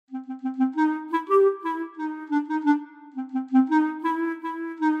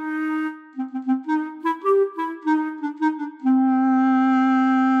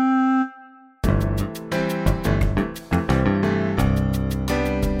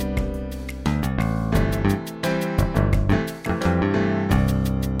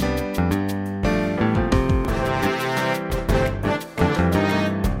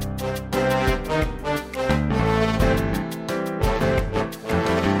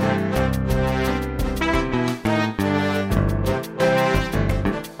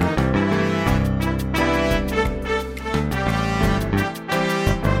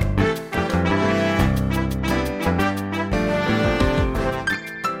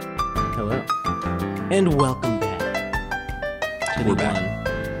And welcome back to We're the back.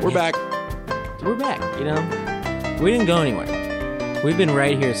 one. We're back. We're back, you know? We didn't go anywhere. We've been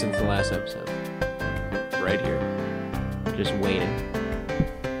right here since the last episode. Right here. Just waiting.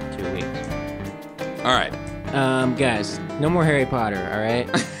 2 weeks. All right. Guys, no more Harry Potter, all right?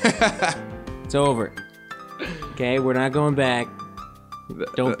 It's over. Okay, we're not going back.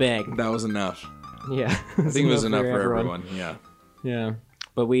 Don't beg. That was enough. Yeah. I think it was enough for everyone. Yeah. Yeah.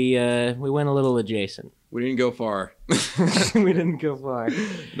 But we went a little adjacent. We didn't go far. We didn't go far.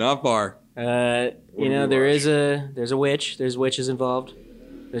 Not far. You know, there's a witch. There's witches involved.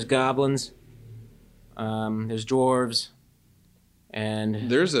 There's goblins. There's dwarves. And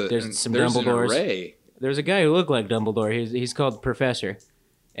There's some Dumbledores. An array. There's a guy who looked like Dumbledore. He's called Professor.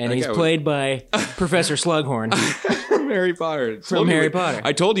 And That he's guy was- played by Professor Slughorn. From Harry Potter. From Harry Potter.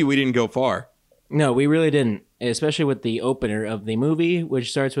 I told you we didn't go far. No, we really didn't. Especially with the opener of the movie,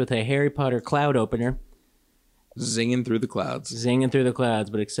 which starts with a Harry Potter cloud opener. Zinging through the clouds. Zinging through the clouds,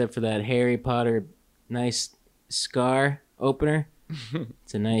 but except for that Harry Potter nice scar opener,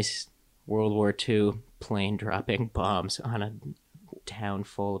 it's a nice World War II plane dropping bombs on a town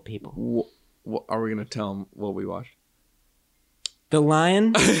full of people. Are we going to tell them what we watched? The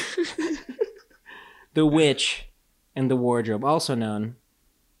Lion, the Witch, and the Wardrobe, also known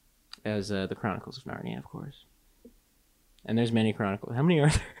as the Chronicles of Narnia, of course. And there's many chronicles. How many are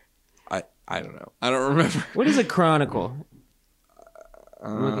there? I don't know. I don't remember. What is a chronicle?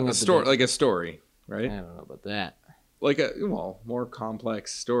 A story, like a story, right? I don't know about that. Like a more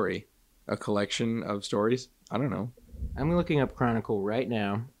complex story, a collection of stories. I don't know. I'm looking up Chronicle right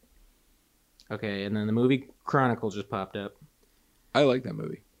now. Okay, and then the movie Chronicle just popped up. I like that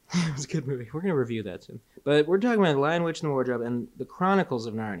movie. It was a good movie. We're going to review that soon. But we're talking about The Lion, Witch, and the Wardrobe and the Chronicles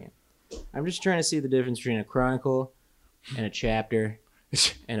of Narnia. I'm just trying to see the difference between a chronicle and a chapter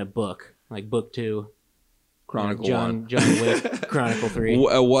and a book. Like Book 2. Chronicle John 1. John Wick, Chronicle 3.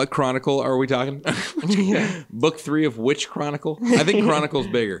 What chronicle are we talking? Yeah. Book 3 of which chronicle? I think Chronicle's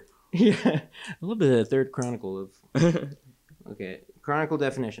bigger. Yeah. A little bit of the third chronicle of... Okay. Chronicle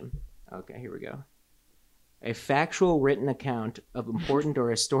definition. Okay, here we go. A factual written account of important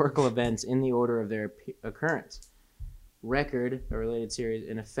or historical events in the order of their occurrence. Record, a related series,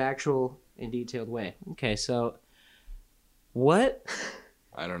 in a factual and detailed way. Okay, so... What?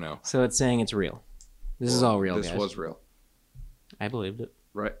 I don't know. So it's saying it's real. This is all real, This guys. was real. I believed it.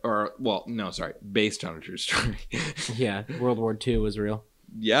 Right? Or, no, sorry. Based on a true story. Yeah, World War II was real.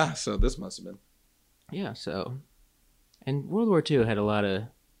 Yeah, so this must have been. Yeah, so... And World War II had a lot of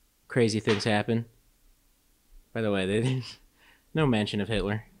crazy things happen. By the way, there's no mention of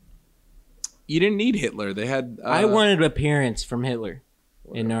Hitler. You didn't need Hitler. They had... I wanted an appearance from Hitler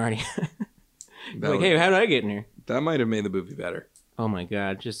in Narnia. Hey, how did I get in here? That might have made the movie better. Oh my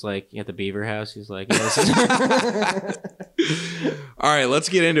god, just like at the Beaver House, he's like... Yeah, this is... All right, let's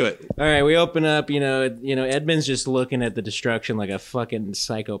get into it. All right, we open up, you know, Edmund's just looking at the destruction like a fucking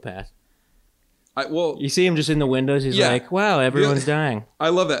psychopath. You see him just in the windows, he's like, wow, everyone's dying. I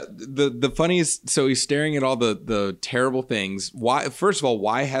love that. The funniest, so he's staring at all the terrible things. Why? First of all,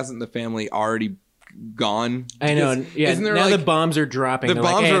 why hasn't the family already gone? I know, yeah, Isn't there now like, the bombs are dropping. the They're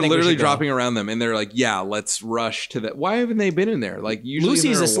bombs like, hey, are literally go. dropping around them, and they're like, yeah, let's rush to that. Why haven't they been in there? Like, usually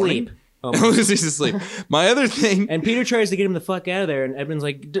Lucy's isn't there a asleep. warning? Oh, Lucy's asleep. My other thing... And Peter tries to get him the fuck out of there, and Edmund's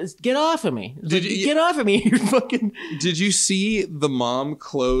like, get off of me. Did get off of me, you fucking... Did you see the mom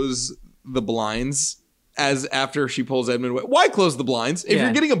close the blinds after she pulls Edmund away? Why close the blinds? If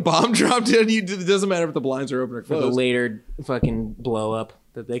you're getting a bomb dropped in, it doesn't matter if the blinds are open or closed. For the later fucking blow up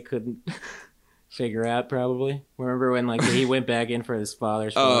that they couldn't figure out, probably. Remember when like he went back in for his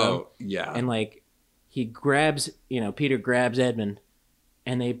father's photo? Oh, yeah. And like he grabs, Peter grabs Edmund,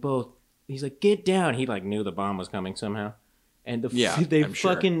 and they both... He's like, get down. He like knew the bomb was coming somehow. And they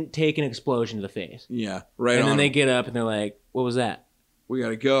fucking take an explosion to the face. Yeah, right. And then they get up and they're like, what was that? We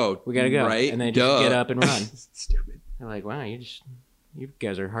gotta go. Right? And they just get up and run. Stupid. They're like, wow, you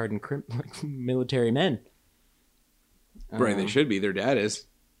guys are hardened like military men. Right, they should be. Their dad is.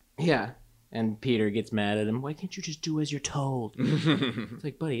 Yeah. And Peter gets mad at him. Why can't you just do as you're told? It's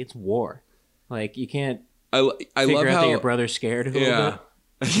like, buddy, it's war. Like, you can't figure out how that your brother's scared a little bit.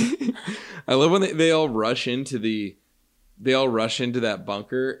 I love when they all rush into that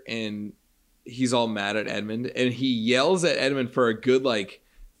bunker, and he's all mad at Edmund, and he yells at Edmund for a good like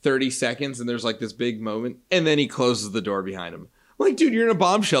 30 seconds, and there's like this big moment, and then he closes the door behind him. I'm like, dude, you're in a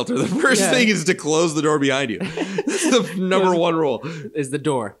bomb shelter. The first thing is to close the door behind you. That's the number one rule. Is the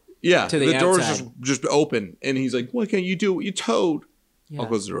door. Yeah, to the door's outside. just open, and he's like, why can't you do what you told? Yeah. I'll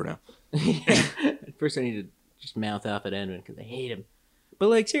close the door now. First I need to just mouth off at Edmund because I hate him. But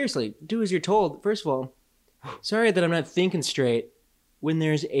like seriously, do as you're told. First of all, sorry that I'm not thinking straight. When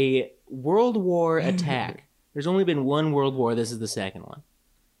there's a world war attack, there's only been one world war. This is the second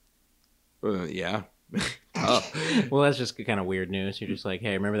one. Yeah. Oh. Well, that's just kind of weird news. You're just like,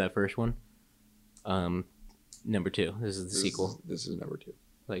 hey, remember that first one? Number 2. This is the sequel. This is number 2.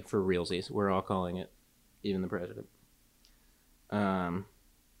 Like for realsies, we're all calling it, even the president.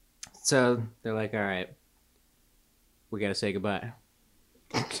 So they're like, all right, we gotta say goodbye.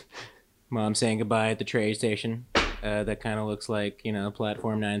 Mom's saying goodbye at the train station. That kind of looks like,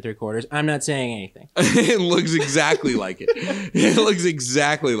 platform 9 3/4. I'm not saying anything. It looks exactly like it. It looks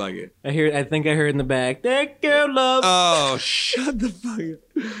exactly like it. I think I heard in the back, thank you, love. Oh, shut the fuck up.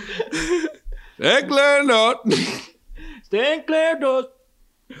 Declare not. Stand clear, doors.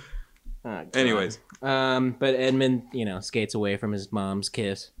 Oh, anyways. But Edmund, skates away from his mom's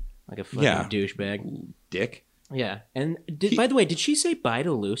kiss like a fucking douchebag. Dick. Yeah. And by the way, did she say bye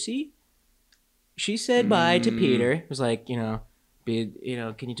to Lucy? She said bye to Peter. It was like, can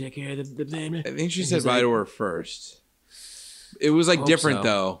you take care of the family? I think she said bye to her first. It was like different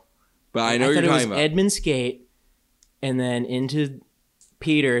though. But I know what you're talking about. Edmund skate and then into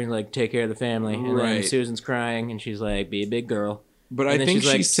Peter, like, take care of the family. And then Susan's crying and she's like, be a big girl. But I think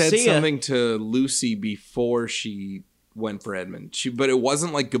she said something to Lucy before she went for Edmund. But it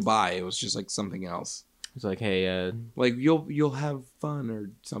wasn't like goodbye. It was just like something else. It's like, hey, like you'll have fun or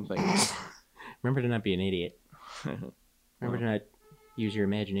something. Remember to not be an idiot. Remember to not use your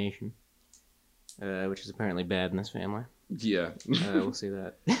imagination, which is apparently bad in this family. Yeah. We'll see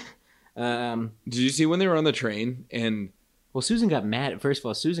that. Did you see when they were on the train and? Well, Susan got mad. First of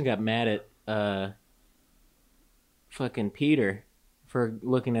all, Susan got mad at fucking Peter for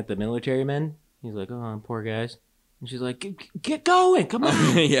looking at the military men. He's like, oh, poor guys. And she's like, get going, come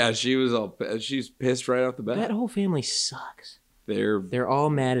on. Yeah, she's pissed right off the bat. That whole family sucks. They're all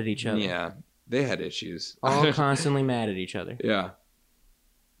mad at each other. Yeah, they had issues. All constantly mad at each other. Yeah.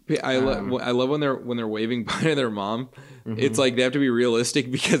 I love when they're waving bye to their mom. Mm-hmm. It's like they have to be realistic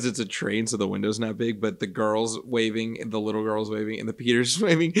because it's a train, so the window's not big. But the girls waving, and the little girls waving, and the Peter's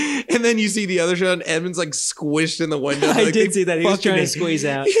waving, and then you see the other shot, and Edmund's like squished in the window. I did see that. He was trying to squeeze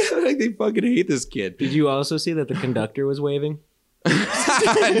out. Yeah, like they fucking hate this kid. Did you also see that the conductor was waving?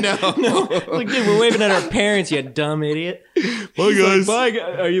 No. Like, dude, we're waving at our parents, you dumb idiot. Bye, guys. Like, bye.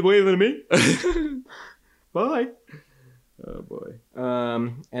 Are you waving at me? Bye. Oh boy.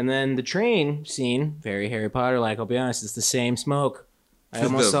 And then the train scene, very Harry Potter like. I'll be honest, it's the same smoke. I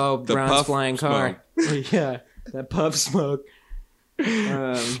almost saw Ron's flying car. Yeah, that puff smoke.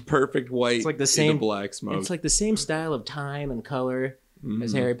 Perfect white. It's like the same black smoke. It's like the same style of time and color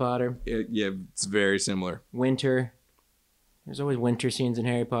as Harry Potter. Yeah, it's very similar. Winter. There's always winter scenes in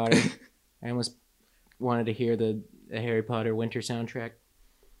Harry Potter. I almost wanted to hear the Harry Potter winter soundtrack.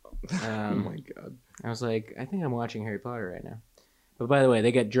 Oh my god. I was like, I think I'm watching Harry Potter right now. But by the way,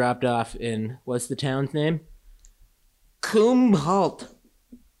 they got dropped off in, what's the town's name? Kumhalt.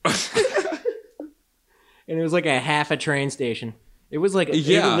 And it was like a half a train station. It was like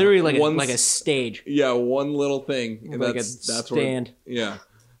literally like a stage. Yeah, one little thing. And like that's stand. Yeah.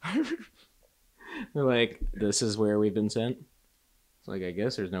 They're like, this is where we've been sent. It's like, I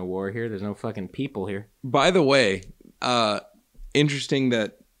guess there's no war here. There's no fucking people here. By the way, interesting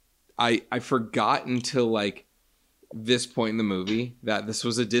that I forgot until like this point in the movie that this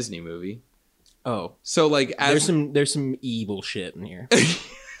was a Disney movie. Oh, so like there's some evil shit in here.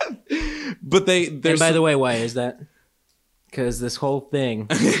 But and by the way, why is that? Because this whole thing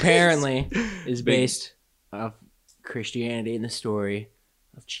apparently is based off Christianity and the story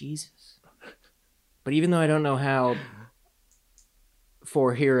of Jesus. But even though I don't know how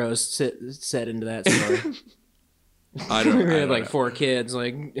 4 heroes set into that story. I don't we had know. Like 4 kids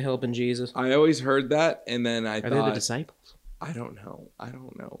like helping Jesus. I always heard that, and then I thought, are they the disciples? I don't know.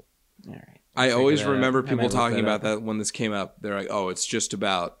 All right. I always remember people talking about that when this came up. They're like, "Oh, it's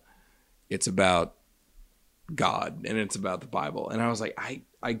about God and it's about the Bible." And I was like,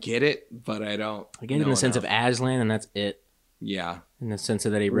 I get it, but I don't. I get it in the sense of Aslan, and that's it. Yeah. In the sense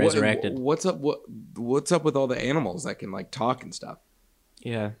of that he resurrected. What's up? What's up with all the animals that can like talk and stuff?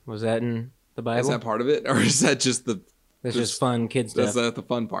 Yeah. Was that in the Bible? Is that part of it, or is that just That's just fun kid stuff. That's not the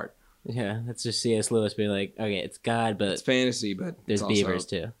fun part. Yeah, that's just C.S. Lewis being like, okay, it's God, but it's fantasy, but there's beavers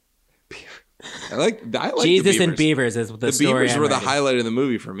too. I like Jesus and beavers is the story. Beavers were the highlight of the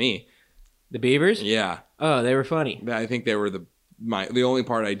movie for me. The beavers? Yeah. Oh, they were funny. I think they were the only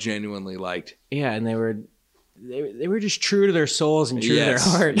part I genuinely liked. Yeah, and they were just true to their souls and true to their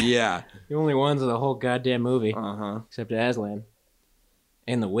heart. Yeah. The only ones of the whole goddamn movie. Uh-huh. Except Aslan.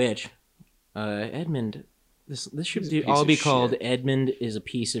 And the witch. Edmund, This should He's a piece all of be called shit. Edmund is a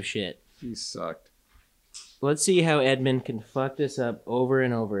piece of shit. He sucked. Let's see how Edmund can fuck this up over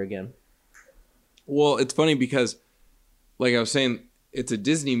and over again. Well, it's funny because, like I was saying, it's a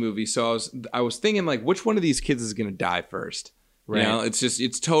Disney movie, so I was thinking like, which one of these kids is gonna die first? Right. You know,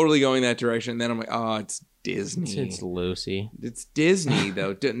 it's totally going that direction. And then I'm like, oh, it's Disney. It's Lucy. It's Disney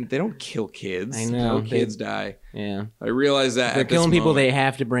though. They don't kill kids. I know. No kids die. Yeah. I realize that They're at this killing people. moment. They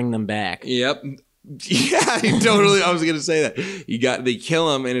have to bring them back. Yep. Yeah, totally. I was gonna say that. They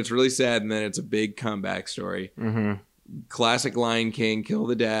kill him, and it's really sad, and then it's a big comeback story. Mm-hmm. Classic Lion King, kill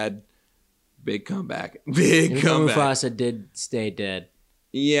the dad, big comeback, big comeback. Mufasa did stay dead.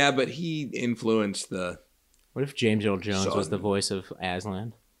 Yeah, but he influenced the. What if James Earl Jones was the voice of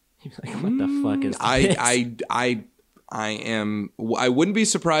Aslan? He'd be like, "What the fuck is this?" I wouldn't be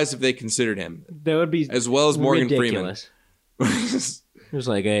surprised if they considered him That would be as well as Morgan ridiculous. Freeman. It was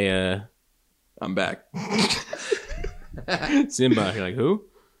like a I'm back. Simba. You're like, who?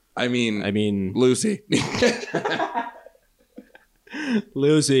 I mean, Lucy.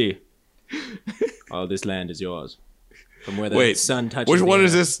 Lucy. Oh, this land is yours. From where the sun touches. Which the one air.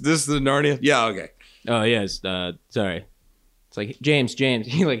 is this? This is the Narnia? Yeah, okay. Oh yes. Sorry. It's like James.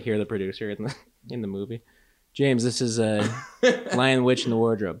 You like hear the producer in the movie. James, this is Lion, Witch, and the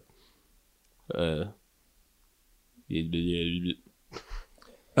Wardrobe.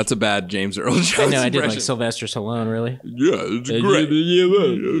 That's a bad James Earl Jones I know. I did impression. like Sylvester Stallone. Really? Yeah, it's great.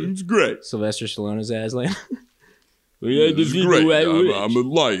 It's great. Sylvester Stallone is Aslan. It's great. I'm a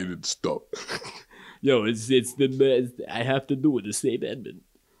lion and stuff. Yo, it's the best. I have to do it to save Edmund.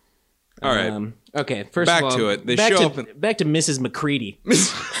 All right. Okay. First Back of all, to it. They show up. Back to Mrs. McCready.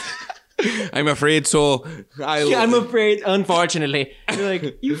 I'm afraid so. I'm afraid. Unfortunately, you're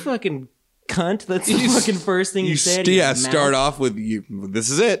like you fucking cunt. That's the fucking first thing you said. Start off with you. This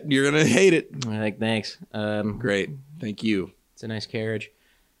is it. You're gonna hate it. I'm like, thanks. Great. Thank you. It's a nice carriage.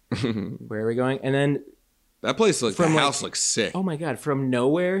 Where are we going? And then That place looks. The house looks sick. oh my god, from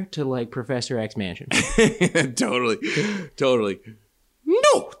nowhere to like Professor X mansion. Totally.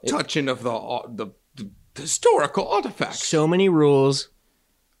 No touching of the historical artifacts. So many rules.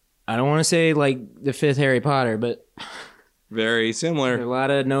 I don't want to say like the fifth Harry Potter, but Very there are similar. a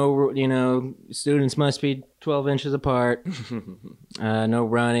lot of students must be 12 inches apart. No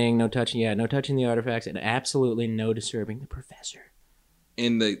running, no touching. Yeah, no touching the artifacts, and absolutely no disturbing the professor.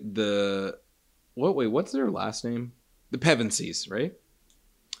 And the what? Wait, what's their last name? The Pevensies, right?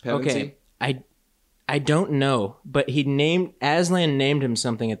 Okay, I don't know, but Aslan named him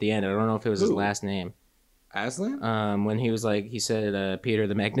something at the end. I don't know if it was his last name. Aslan? When he was like, he said Peter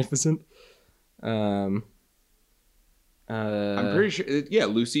the Magnificent. I'm pretty sure. Yeah,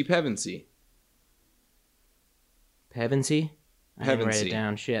 Lucy Pevensey. Pevensey? I didn't write it Pevensey.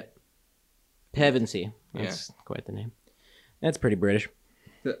 down. Shit. Pevensey. That's quite the name. That's pretty British.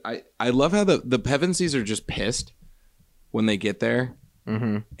 I love how the Pevensies are just pissed when they get there.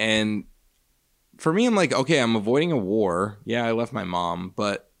 Mm-hmm. And for me, I'm like, okay, I'm avoiding a war. Yeah, I left my mom,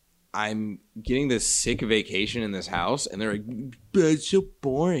 but I'm getting this sick vacation in this house, and they're like, but it's so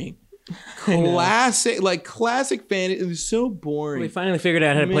boring. Classic fan. It was so boring. Well, they finally figured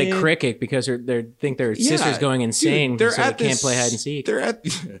out how to play cricket because they think their sister's going insane, dude, so they can't play hide and seek. They're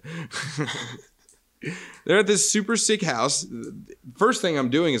at this super sick house. First thing I'm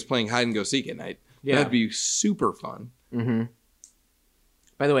doing is playing hide and go seek at night. Yeah. That'd be super fun. Mm-hmm.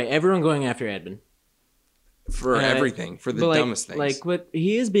 By the way, everyone going after Edmund. For everything, for the dumbest things. Like, what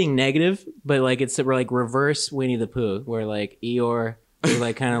he is being negative, but like it's like reverse Winnie the Pooh, where like Eeyore would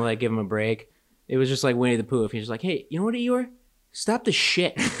like kind of like give him a break. It was just like Winnie the Pooh if he's just like, hey, you know what, Eeyore? Stop the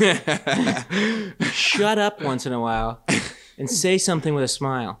shit. Shut up once in a while and say something with a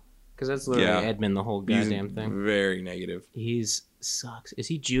smile. Because that's literally Edmund, the whole goddamn thing. Very negative. He's sucks. Is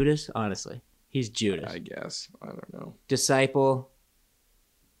he Judas? Honestly, he's Judas. I guess. I don't know. Disciple.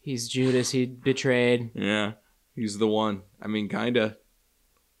 He's Judas. He betrayed. Yeah, he's the one. I mean, kinda.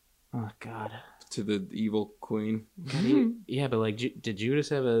 Oh God. To the evil queen. Yeah, but like, did Judas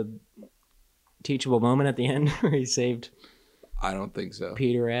have a teachable moment at the end where he saved? I don't think so.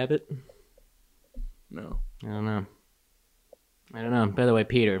 Peter Rabbit. No. I don't know. By the way,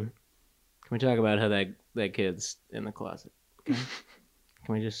 Peter, can we talk about how that kid's in the closet? Okay?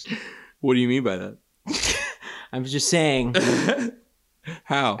 Can we just? What do you mean by that? I'm just saying.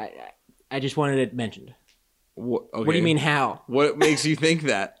 How? I just wanted it mentioned. What do you mean how? What makes you think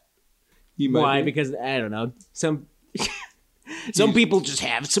that? Why? Because I don't know. Some people just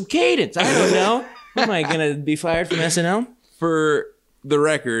have some cadence. I don't know. Am I gonna be fired from SNL? For the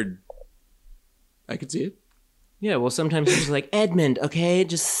record, I could see it. Yeah. Well, sometimes it's just like Edmund. Okay,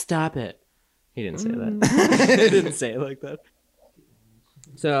 just stop it. He didn't say that. He didn't say it like that.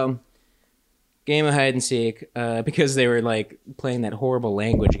 So, game of hide and seek, because they were like playing that horrible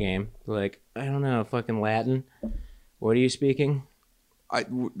language game. Like, I don't know, fucking Latin. What are you speaking?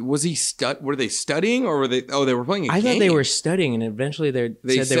 Were they studying or were they? Oh, they were playing a game. I thought they were studying, and eventually they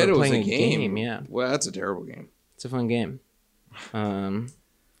said they were playing a game. Yeah. Well, that's a terrible game. It's a fun game.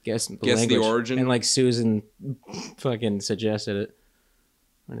 Guess the origin. And like Susan fucking suggested it.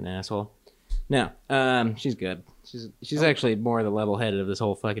 What an asshole. No, she's good. She's actually more the level-headed of this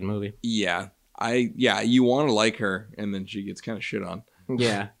whole fucking movie. Yeah. You want to like her, and then she gets kind of shit on.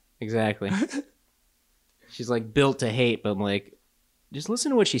 Yeah, exactly. She's like built to hate, but I'm like, just listen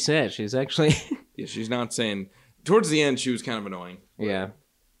to what she said. She's actually... Yeah, she's not saying... Towards the end, she was kind of annoying. Yeah.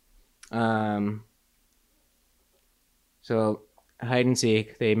 So, hide and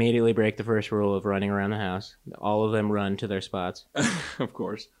seek. They immediately break the first rule of running around the house. All of them run to their spots. Of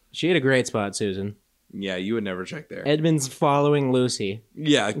course. She had a great spot, Susan. Yeah, you would never check there. Edmund's following Lucy.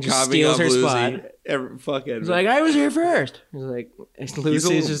 Yeah, just steals her Lucy. spot. Fuck Edmund. He's like, I was here first. He's like,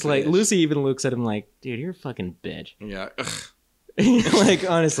 Lucy's just like, Lucy even looks at him like, dude, you're a fucking bitch. Yeah. Like,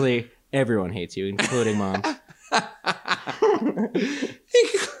 honestly, everyone hates you, including Mom.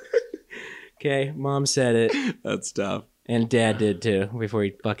 Okay, Mom said it. That's tough. And Dad did too, before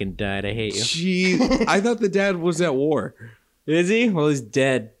he fucking died. I hate you. I thought the dad was at war. Is he? Well, he's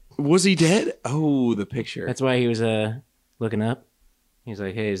dead. Was he dead? Oh, the picture. That's why he was looking up. He's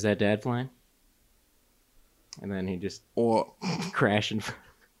like, hey, is that Dad flying? And then he just crashed.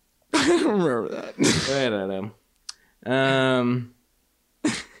 I don't remember that. I don't know.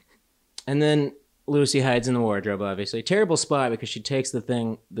 And then Lucy hides in the wardrobe, obviously. Terrible spot because she takes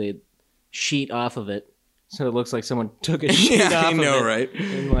the sheet off of it. So it looks like someone took a sheet off of it. I know, right?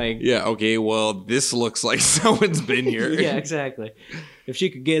 And like, yeah, okay, well, this looks like someone's been here. Yeah, exactly. If she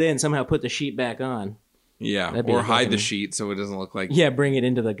could get in, somehow put the sheet back on. Yeah, or hide the sheet so it doesn't look like... Yeah, bring it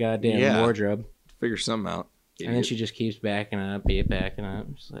into the goddamn wardrobe. Figure something out. Idiot. And then she just keeps backing up. She's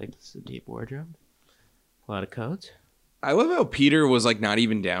like, this is a deep wardrobe. A lot of coats. I love how Peter was like not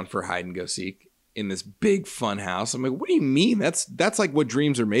even down for hide and go seek in this big fun house. I'm like, what do you mean? That's like what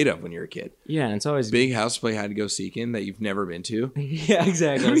dreams are made of when you're a kid. Yeah, and it's always big house to play hide and go seek in that you've never been to. Yeah,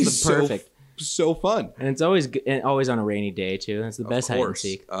 exactly. It's perfect. So fun. And it's always on a rainy day too. That's the best hide and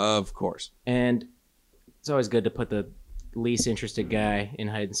seek. Of course. And it's always good to put the least interested guy in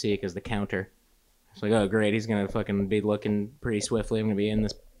hide and seek as the counter. It's like, oh great, he's gonna fucking be looking pretty swiftly. I'm gonna be in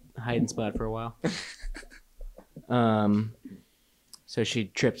this hiding spot for a while. So she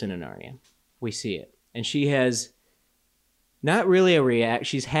trips into Narnia. We see it. And she has not really a react.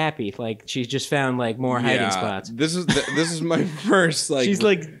 She's happy. Like, she's just found, like, more hiding spots. This is my first, like... She's,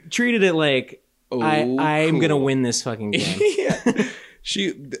 like, treated it like, I'm cool. Gonna win this fucking game. Yeah.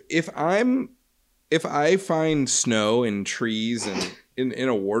 If I find snow and trees and in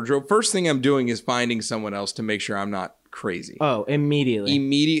a wardrobe, first thing I'm doing is finding someone else to make sure I'm not crazy. Oh, immediately.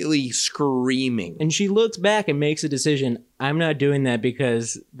 Immediately screaming. And she looks back and makes a decision. I'm not doing that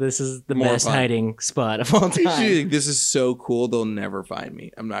because this is the best hiding spot of all time. She's like, this is so cool. They'll never find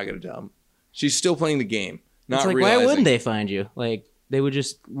me. I'm not going to tell them. She's still playing the game. Not like, realizing. Why wouldn't they find you? Like, they would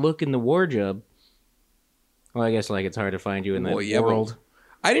just look in the wardrobe. Well, I guess like it's hard to find you in that world.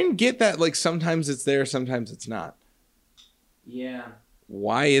 I didn't get that. Like, sometimes it's there, sometimes it's not. Yeah.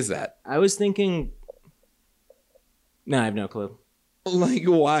 Why is that? I was thinking... No, I have no clue. Like,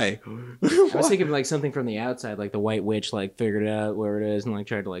 why? I was thinking like something from the outside, like the White Witch, like figured out where it is and like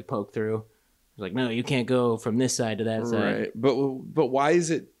tried to like poke through. Like, no, you can't go from this side to that side. Right, but why is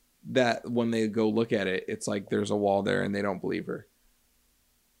it that when they go look at it, it's like there's a wall there and they don't believe her?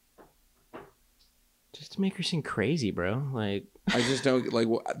 Just to make her seem crazy, bro. Like, I just don't like.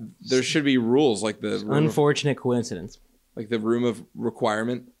 There should be rules, like the unfortunate coincidence, like the room of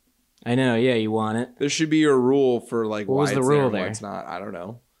requirement. I know, yeah, you want it. There should be a rule for like what was the rule there? Why it's not. I don't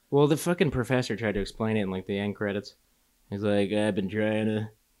know. Well, the fucking professor tried to explain it in like the end credits. He's like, I've been trying to.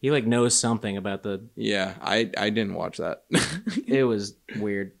 He like knows something about the. Yeah, I didn't watch that. It was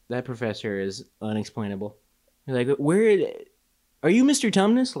weird. That professor is unexplainable. He's like, where are you, Mr.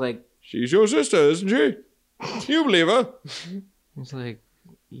 Tumnus? Like, she's your sister, isn't she? You believe her? He's like,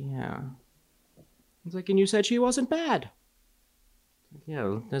 yeah. He's like, and you said she wasn't bad.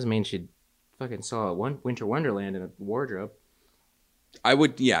 Yeah, doesn't mean she fucking saw a Winter Wonderland in a wardrobe. I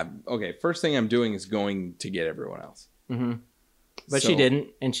would, yeah. Okay, first thing I'm doing is going to get everyone else. Mm-hmm. But she didn't,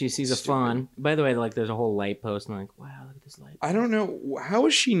 and she sees a fawn. By the way, like, there's a whole light post, and I'm like, wow, look at this light post. I don't know. How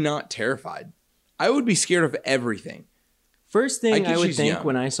is she not terrified? I would be scared of everything. First thing I would think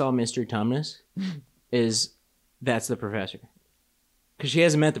when I saw Mr. Tumnus is that's the professor. Because she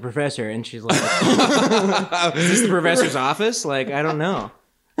hasn't met the professor, and she's like, is this the professor's office? Like, I don't know.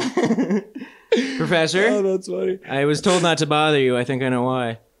 Professor? Oh, that's funny. I was told not to bother you. I think I know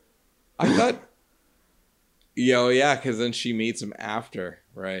why. I thought... yeah, because then she meets him after,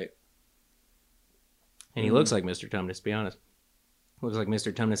 right? And he looks like Mr. Tumnus, to be honest. Looks like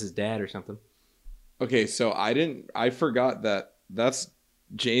Mr. Tumnus' dad or something. Okay, so I forgot that that's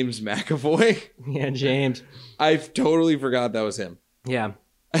James McAvoy. Yeah, James. I totally forgot that was him. Yeah.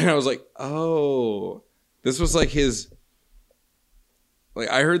 And I was like, oh, this was like his, like,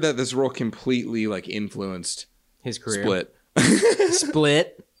 I heard that this role completely like influenced His career. Split.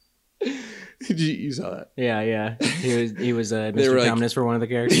 Split. You saw that? Yeah. He was Mr. Tumnus for one of the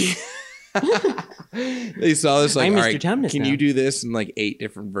characters. They saw this like, I'm all Mr. right, Tumnus can now. you do this in like 8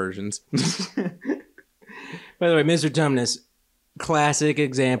 different versions? By the way, Mr. Tumnus, classic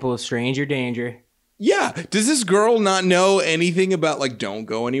example of stranger danger. Yeah. Does this girl not know anything about like don't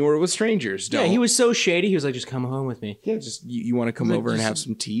go anywhere with strangers? Don't. Yeah, he was so shady. He was like, just come home with me. Yeah, just you want to come Like, over and just- have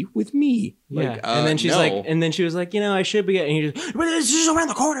some tea with me? Yeah. Like, And then she's no. like, and then she was like, I should be. And he just, but it's just around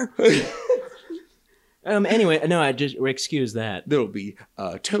the corner. Anyway, no, I just excuse that. There'll be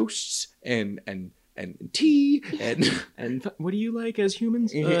toasts and tea and And what do you like as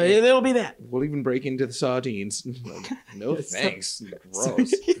humans? It'll be that. we'll even break into the sardines. Like, no thanks.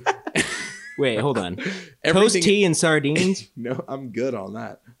 Gross. Wait, hold on. Everything- Toast, tea, and sardines? No, I'm good on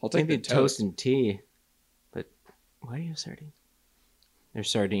that. I'll take Maybe the toast toast. and tea. But why do you have sardines?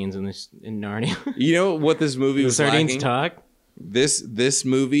 There's sardines in Narnia. You know what this movie The was sardines lacking? talk? This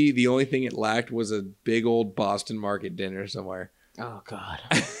movie, the only thing it lacked was a big old Boston market dinner somewhere. Oh, God.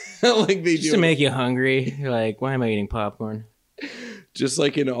 Like they Just do. to make you hungry. You're like, why am I eating popcorn? Just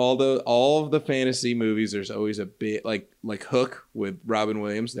like in all of the fantasy movies, there's always a bit like Hook with Robin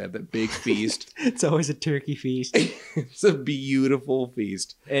Williams. They have that big feast. It's always a turkey feast. It's a beautiful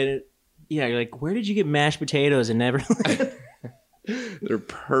feast. And you're like, where did you get mashed potatoes and never They're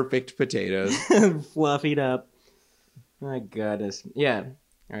perfect potatoes. fluffied up? My goodness. Yeah.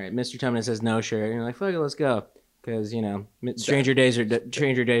 All right. Mr. Tumnus says no shirt. And you're like, fuck it, let's go. Because, Stranger Danger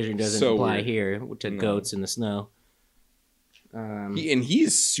doesn't So apply weird. here to No. goats in the snow. He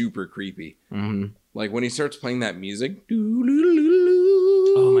is super creepy. Mhm. Like when he starts playing that music.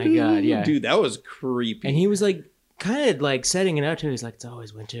 Oh my God, yeah. Dude, that was creepy. And he was like, kind of like setting it up too. He's like, it's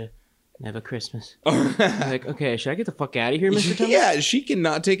always winter, never Christmas. I'm like, okay, should I get the fuck out of here, Mr. Tumnus? Yeah, she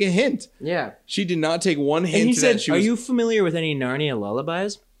cannot take a hint. Yeah. She did not take one hint. And he to said, that. She are was, you familiar with any Narnia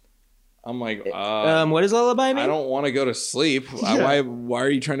lullabies? I'm like, What does lullaby mean? I don't want to go to sleep. Yeah. Why are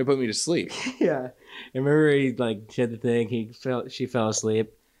you trying to put me to sleep? Yeah. I remember he like said the thing. She fell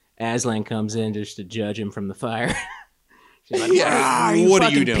asleep. Aslan comes in just to judge him from the fire. She's like, Yeah, you what are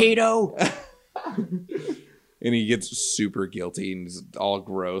you fucking doing?" pedo? And he gets super guilty and is all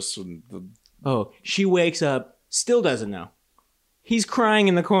gross. And Oh, she wakes up, still doesn't know. He's crying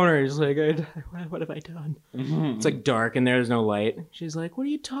in the corner. He's like, what have I done? It's like dark and there's no light. She's like, what are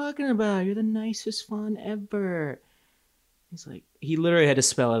you talking about? You're the nicest fawn ever. He's like, he literally had to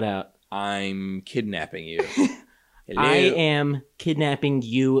spell it out. I'm kidnapping you. Hello? I am kidnapping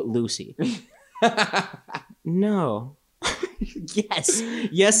you, Lucy. No. Yes.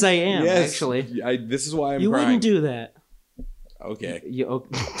 Yes, I am, Yes, actually. this is why I'm You crying. wouldn't do that. Okay.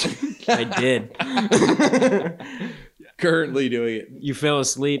 I did. Currently doing it. You fell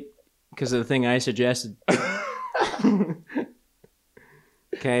asleep because of the thing I suggested.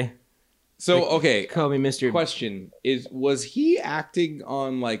 Okay. So, okay. Call me Mr. Question was he acting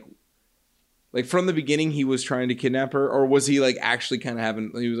on like from the beginning he was trying to kidnap her, or was he like actually kind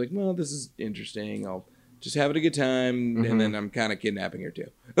of he was like, well, this is interesting, I'll just having a good time, and then I'm kind of kidnapping her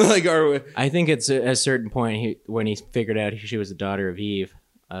too. Like, I think it's a certain point when he figured out she was the daughter of Eve,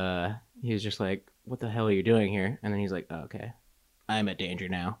 he was just like, what the hell are you doing here? And then he's like, oh, okay, I'm at danger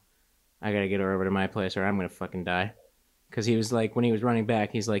now. I gotta get her over to my place or I'm gonna fucking die. Because he was like, when he was running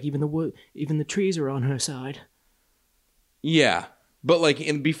back, he's like, even the trees are on her side. yeah, but like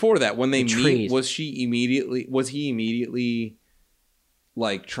before that, when they The meet, trees. was he immediately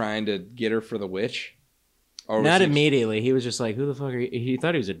like trying to get her for the witch? Or was Not he- immediately. He was just like, who the fuck are you? He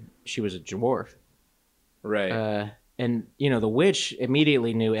thought she was a dwarf. Right. And, the witch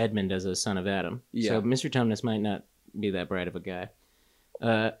immediately knew Edmund as a son of Adam. Yeah. So Mr. Tumnus might not be that bright of a guy.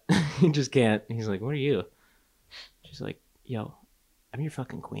 He just can't. He's like, what are you? She's like, yo, I'm your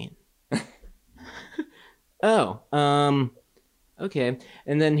fucking queen. Oh, okay.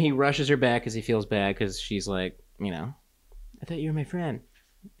 And then he rushes her back because he feels bad because she's like, I thought you were my friend.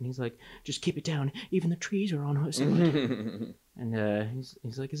 And he's like, just keep it down. Even the trees are on her side. And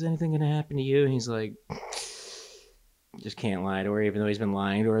he's like, is anything going to happen to you? And he's like, just can't lie to her, even though he's been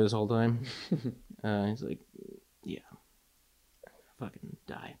lying to her this whole time. He's like, yeah, fucking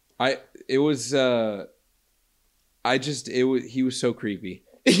die. He was so creepy.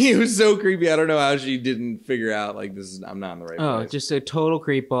 He was so creepy. I don't know how she didn't figure out like I'm not in the right place. Just a total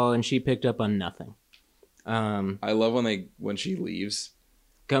creep ball, and she picked up on nothing. I love when she leaves.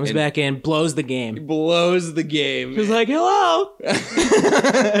 Comes back in, blows the game. Blows the game. She's like, hello.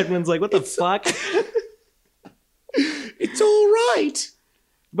 Edmund's like, what the fuck? It's all right.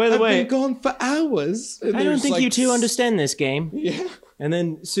 By the way, I've been gone for hours. I don't think you two understand this game. Yeah. And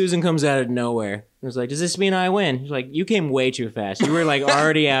then Susan comes out of nowhere. And was like, does this mean I win? She's like, you came way too fast. You were like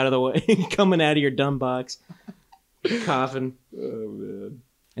already out of the way, coming out of your dumb box, coughing. Oh, man.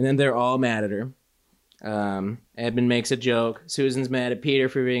 And then they're all mad at her. Edmund makes a joke. Susan's mad at Peter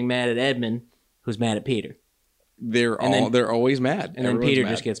for being mad at Edmund, who's mad at Peter. They're always mad. And then Peter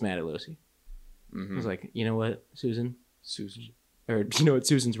just gets mad at Lucy. Mm-hmm. I was like, you know what, Susan? Or you know what,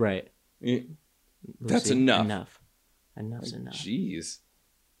 Susan's right. Yeah. Lucy, That's enough. Enough's enough. Jeez.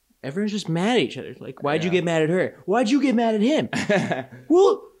 Everyone's just mad at each other. Like, why'd you get mad at her? Why'd you get mad at him?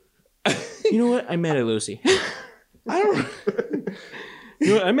 Well, you know what? I'm mad at Lucy. I don't... You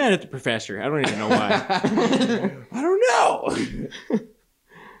know what? I'm mad at the professor. I don't even know why. I don't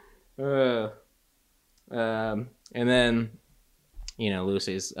know. And then,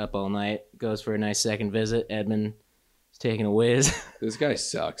 Lucy's up all night, goes for a nice second visit. Edmund is taking a whiz. This guy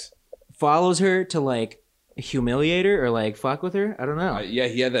sucks. Follows her to, like, humiliate her or, like, fuck with her. I don't know. Yeah,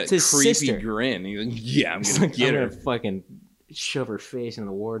 he had that creepy sister. Grin. He's like, yeah, I'm going to get her. I'm gonna fucking shove her face in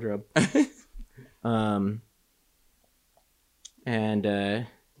the wardrobe. And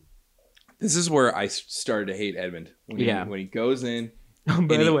this is where I started to hate Edmund. When he goes in.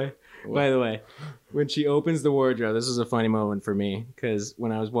 By the way, when she opens the wardrobe, this was a funny moment for me because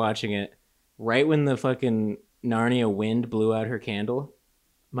when I was watching it, right when the fucking Narnia wind blew out her candle,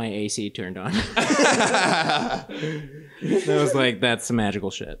 my AC turned on. I was like, that's some magical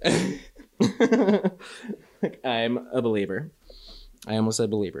shit. Like, I'm a believer. I almost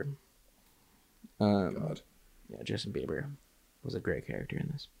said believer. God. Yeah, Justin Bieber was a great character in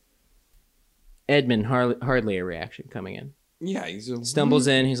this. Edmund, hardly a reaction coming in. Yeah, stumbles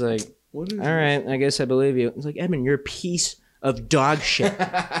in. He's like, all right, I guess I believe you. He's like, Edmund, you're a piece of dog shit.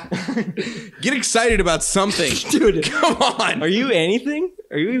 Get excited about something. Dude, come on. Are you anything?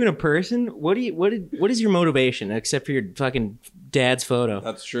 Are you even a person? What is your motivation except for your fucking dad's photo?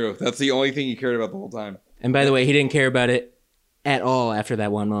 That's true. That's the only thing you cared about the whole time. And by the way, he didn't care about it at all after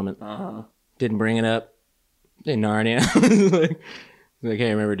that one moment. Uh-huh. Didn't bring it up. In Narnia. like,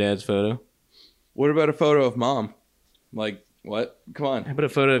 hey, remember dad's photo? What about a photo of mom? Like, what? Come on. How about a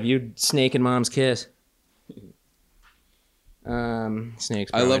photo of you snaking mom's kiss?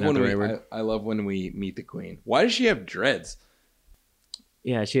 Snakes. I love when we meet the queen. Why does she have dreads?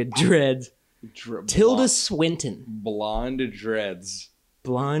 Yeah, she had dreads. Tilda Swinton. Blonde dreads.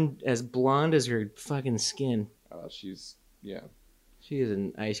 Blonde as her fucking skin. Oh, she's She is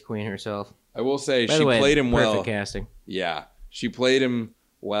an ice queen herself. I will say she played him well. Perfect casting. Yeah, she played him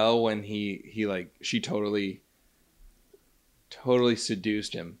well when she totally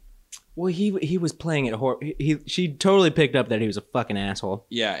seduced him. Well, he was playing it. She totally picked up that he was a fucking asshole.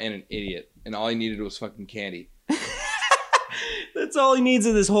 Yeah, and an idiot, and all he needed was fucking candy. That's all he needs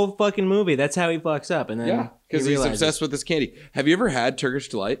in this whole fucking movie. That's how he fucks up, and then because he's obsessed with this candy. Have you ever had Turkish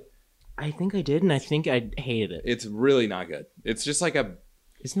Delight? I think I did, and I think I hated it. It's really not good. It's just like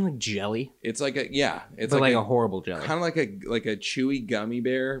Isn't it like jelly? It's like it's like a horrible jelly. Kind of like a chewy gummy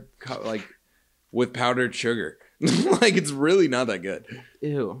bear, like with powdered sugar. Like it's really not that good.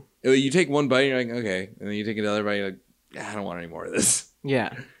 Ew. You take one bite, and you're like, okay, and then you take another bite, you're like, I don't want any more of this.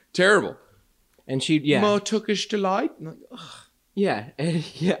 Yeah. Terrible. And more Turkish Delight. And like, ugh. Yeah,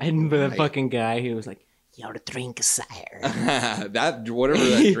 and the fucking guy who was like, "Your drink, sire." Whatever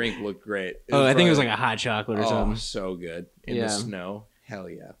that drink looked great. I think it was like a hot chocolate or something. So good in the snow. Hell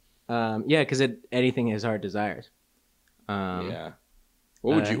yeah. Yeah, because anything his heart desires. Yeah.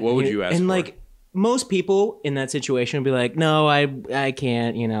 What would you ask and for? like most people in that situation would be like, "No, I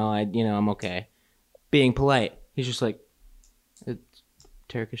can't. I'm okay." Being polite. He's just like, "It's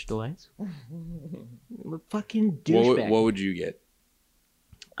Turkish delights." Fucking douchebag. What would you get?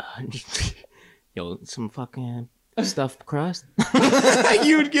 Some fucking stuffed crust.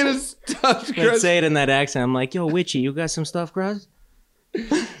 You would get a stuffed crust. I'd say it in that accent. I'm like, yo, Witchy, you got some stuffed crust?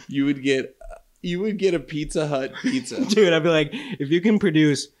 You would get a Pizza Hut pizza. Dude, I'd be like, if you can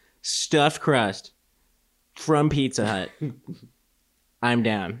produce stuffed crust from Pizza Hut, I'm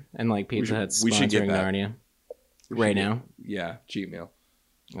down. And like Pizza Hut's sponsoring Narnia right now. Yeah, cheat meal.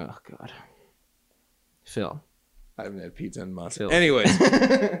 Oh, God. Phil. I haven't had pizza in months. Phil. Anyways.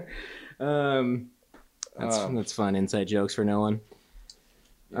 That's fun. Inside jokes for no one.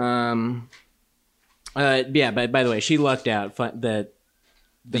 Yeah, but by the way, she lucked out that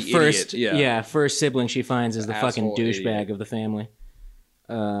the first idiot, first sibling she finds is the fucking douchebag idiot. of the family.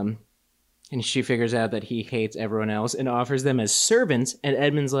 And she figures out that he hates everyone else and offers them as servants, and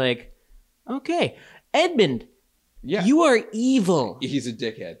Edmund's like, okay, Edmund, you are evil. He's a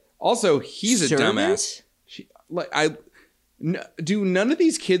dickhead. Also, he's a dumbass. Do none of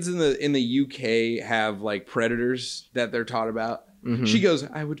these kids in the UK have like predators that they're taught about? Mm-hmm. She goes,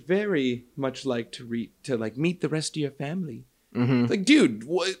 I would very much like to meet the rest of your family. Mm-hmm. Like, dude,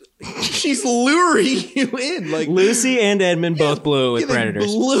 what? She's luring you in. Like Lucy and Edmund both blew it with predators.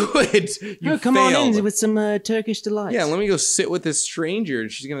 They blew it. You come on in with some Turkish delights. Yeah, let me go sit with this stranger, and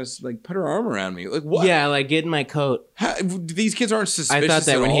she's gonna like put her arm around me. Like what? Yeah, like get in my coat. These kids aren't suspicious. I thought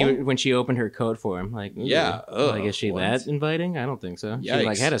that when when she opened her coat for him, like like is she that inviting? I don't think so. Yikes. She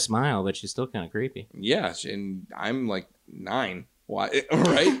like had a smile, but she's still kind of creepy. Yeah, and I'm like 9. Why?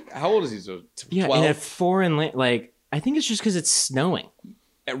 Right? How old is he? So 12? Yeah, in a foreign land, like. I think it's just because it's snowing.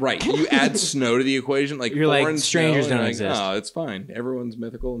 Right. You add snow to the equation. Like you're like, strangers don't exist. Oh, it's fine. Everyone's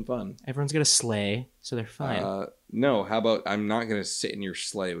mythical and fun. Everyone's got a sleigh, so they're fine. No, how about I'm not going to sit in your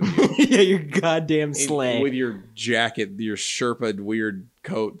sleigh with you. Yeah, your goddamn sleigh. With your jacket, your Sherpa weird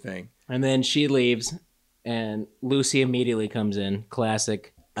coat thing. And then she leaves, and Lucy immediately comes in.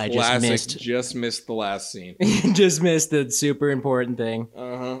 Classic. Just missed the last scene. Just missed the super important thing.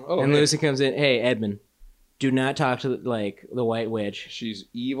 Uh-huh. Oh, and Lucy comes in. Hey, Edmund. Do not talk to the White Witch. She's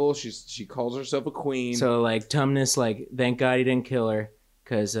evil. She calls herself a queen. So like Tumnus, like thank God he didn't kill her,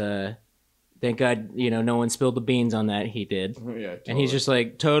 because thank God no one spilled the beans on that. He did. Yeah, totally. And he's just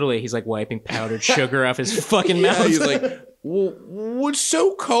like he's like wiping powdered sugar off his fucking mouth. He's like, well, it's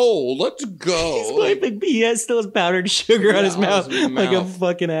so cold. Let's go. He's wiping. He still has powdered sugar on his mouth like a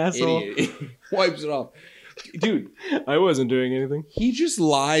fucking asshole. Idiot. Wipes it off. Dude, I wasn't doing anything. He just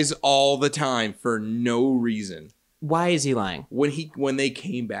lies all the time for no reason. Why is he lying? When they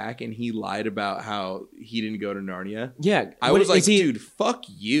came back and he lied about how he didn't go to Narnia. Yeah. I was like, dude, fuck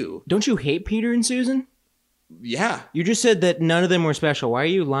you. Don't you hate Peter and Susan? Yeah. You just said that none of them were special. Why are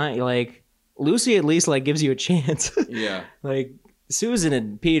you lying? Like, Lucy at least like gives you a chance. Yeah. Like, Susan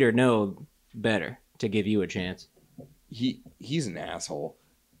and Peter know better to give you a chance. He's an asshole.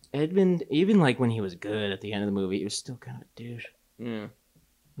 Edmund, even like when he was good at the end of the movie, he was still kind of a douche. Yeah.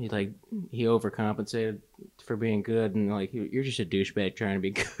 He overcompensated for being good, and like you're just a douchebag trying to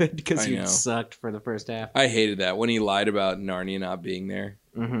be good because you sucked for the first half. I hated that when he lied about Narnia not being there.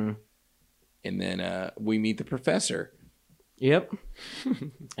 Mm-hmm. And then we meet the professor. Yep.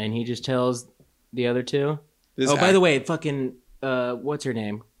 And he just tells the other two. By the way, fucking what's her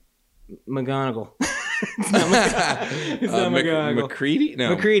name? McGonagall. It's not McGonagall. McCready?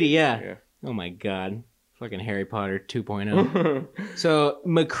 No. McCready, yeah. Oh my god. Fucking Harry Potter 2.0. So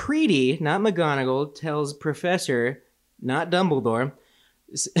McCready, not McGonagall, tells Professor, not Dumbledore,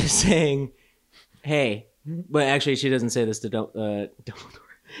 saying, hey, but actually she doesn't say this to Dumbledore.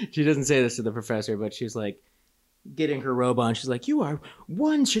 She doesn't say this to the professor, but she's like getting her robe on. She's like, you are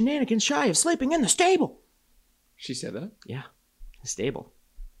one shenanigan shy of sleeping in the stable. She said that? Yeah. The stable.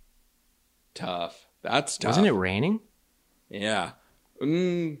 Tough. That's tough. Wasn't it raining? Yeah.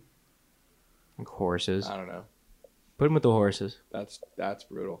 Like horses. I don't know. Put him with the horses. That's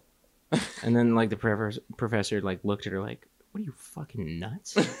brutal. And then like the professor like looked at her like, what are you, fucking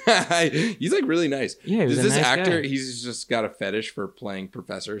nuts? He's like really nice. Yeah, he's this nice actor, guy. He's just got a fetish for playing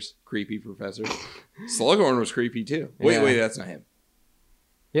professors, creepy professors. Slughorn was creepy too. Wait, that's not him.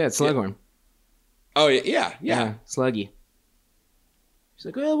 Yeah, it's Slughorn. Yeah. Oh yeah. Sluggy. He's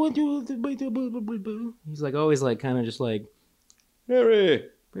like, oh, he's like always like kind of just like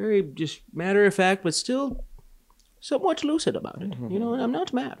very just matter of fact, but still somewhat lucid about it. You know, I'm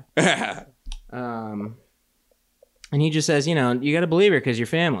not mad. And he just says, you got to believe her because you're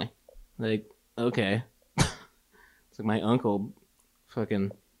family. Like, okay. It's like my uncle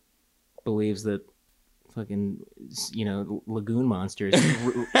fucking believes that fucking, lagoon monsters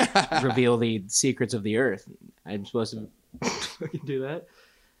reveal the secrets of the earth. I'm supposed to fucking do that.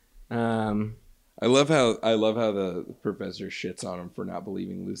 I love how the professor shits on him for not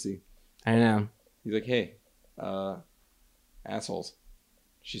believing Lucy. I know. He's like, hey, assholes.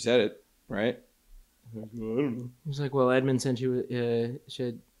 She said it, right? I don't know. He's like, well, Edmund said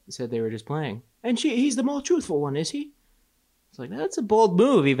they were just playing. And he's the most truthful one, is he? It's like, that's a bold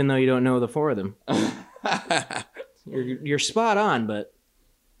move, even though you don't know the four of them. You're spot on, but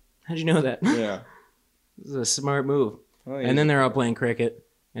how'd you know that? Yeah. This is a smart move. Oh, yeah. And then they're all playing cricket,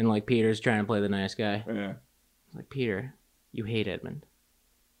 and like Peter's trying to play the nice guy. Yeah. Like, Peter, you hate Edmund.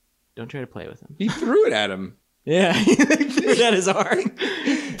 Don't try to play with him. He threw it at him. Yeah, he threw it at his arm.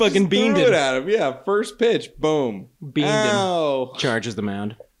 Fucking beamed threw him. it at him. Yeah, first pitch, boom. Beamed Ow. him. Charges the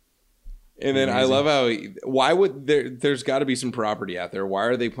mound. And then Amazing. I love how, why would there's got to be some property out there. Why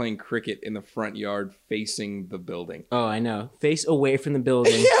are they playing cricket in the front yard facing the building? Oh, I know. Face away from the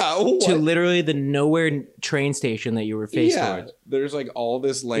building. Yeah, what? To literally the nowhere train station that you were faced towards. There's like all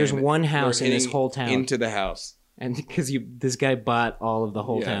this land. There's one house in this whole town. Into the house. And because this guy bought all of the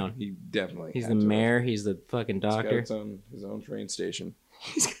whole town. He definitely. He's the mayor. He's the fucking doctor. He's got his own train station.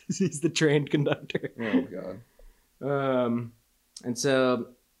 He's the train conductor. Oh god. And so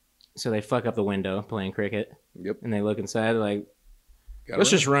they fuck up the window playing cricket. Yep. And they look inside like,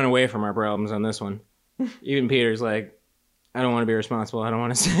 let's just run away from our problems on this one. Even Peter's like, I don't want to be responsible. I don't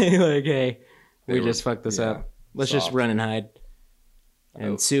want to say like, hey, we just fucked this up. Let's just run and hide.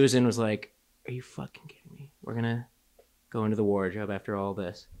 And Susan was like, are you fucking kidding me? We're going to go into the wardrobe after all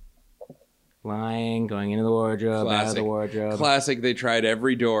this. Lying, going into the wardrobe, out of the wardrobe. Classic. They tried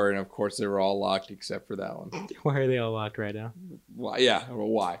every door, and of course they were all locked except for that one. Why are they all locked right now? Why? Yeah. Well,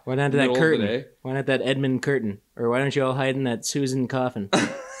 why? Why not that curtain? Why not that Edmund curtain? Or why don't you all hide in that Susan coffin?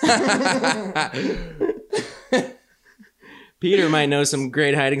 Peter might know some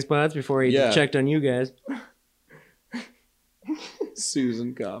great hiding spots before he checked on you guys.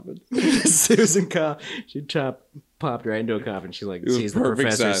 Susan coffin. Susan coffin. She popped right into a coffin. She like sees the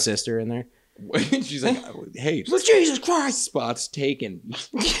professor's sister in there. She's like, hey, Jesus Christ, spot's taken.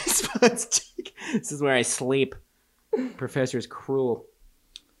 Spots taken. This is where I sleep. Professor's cruel.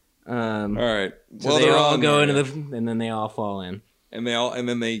 All right. So they all go into and then they all fall in. And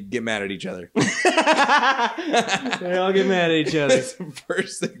then they get mad at each other. They all get mad at each other. That's the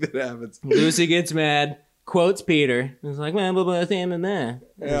first thing that happens. Lucy gets mad, quotes Peter. It's like, man, blah, blah, blah, blah.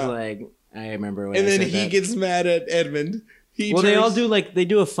 It's like, I remember when and I then said he that. gets mad at Edmund. They all do they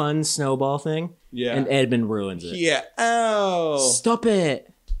do a fun snowball thing. Yeah. And Edmund ruins it. Yeah. Ow. Stop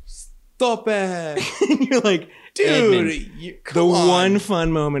it. Stop it. You're like, dude, the one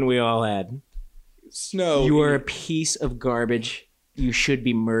fun moment we all had. Snow. You are a piece of garbage. You should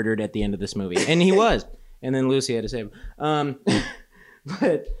be murdered at the end of this movie. And he was. And then Lucy had to save him. And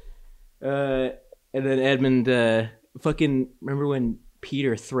then Edmund fucking remember when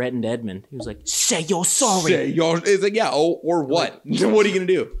Peter threatened Edmund? He was like, say you're sorry. It's like, yeah, or what? What are you gonna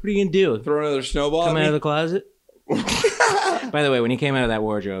do? What are you gonna do? Throw another snowball Come at out me? of the closet? By the way, when he came out of that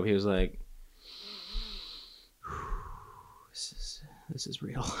wardrobe, he was like, this is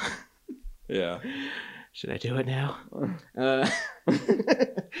real. Yeah. Should I do it now?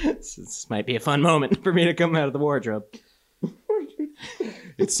 This might be a fun moment for me to come out of the wardrobe.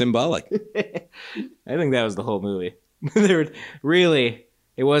 It's symbolic. I think that was the whole movie. It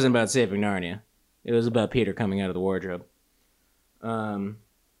wasn't about saving Narnia. It was about Peter coming out of the wardrobe.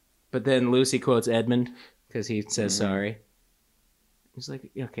 But then Lucy quotes Edmund because he says sorry. He's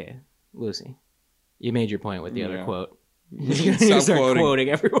like, okay, Lucy, you made your point with the other quote. You start quoting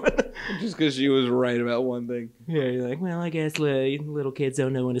everyone. Just because she was right about one thing. Yeah, you're like, well, I guess little kids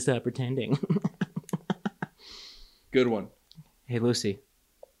don't know when to stop pretending. Good one. Hey, Lucy,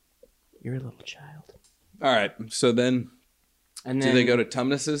 you're a little child. All right, so then, and do they go to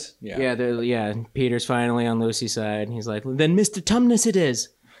Tumnus's? Yeah, Peter's finally on Lucy's side. He's like, then Mr. Tumnus it is.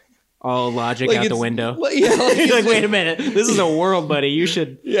 All logic out the window. You're like, wait a minute. This is a world, buddy. You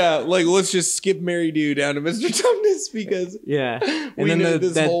should... Yeah, let's just skip Mary Do down to Mr. Tumnus because... Yeah. And then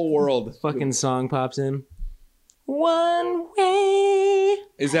this whole world. Fucking song pops in. One way.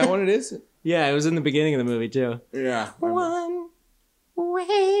 Is that what it is? Yeah, it was in the beginning of the movie, too. Yeah. One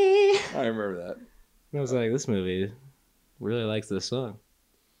way. I remember that. I was like, this movie really likes this song.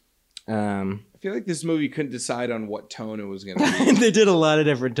 I feel like this movie couldn't decide on what tone it was going to be. They did a lot of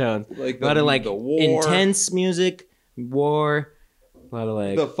different tones. A lot of the war. Intense music, war, a lot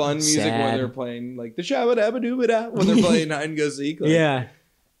of the fun music sad. when they're playing the shabba dabba dooba da when they're playing hide and go seek. Yeah.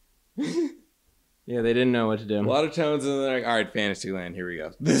 Yeah, they didn't know what to do. A lot of tones and then they're like, all right, Fantasyland, here we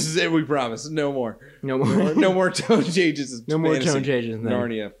go. This is it, we promise. No more. No more. No more tone changes. No more tone changes.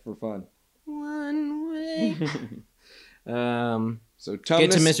 Narnia for fun. One way. So Tumnus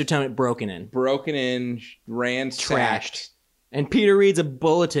get to Mr. Tumnus broken in, ransacked, trashed, and Peter reads a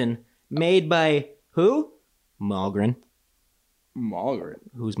bulletin made by who? Malgren.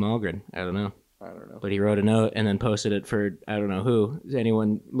 Who's Malgren? I don't know. But he wrote a note and then posted it for I don't know who. Is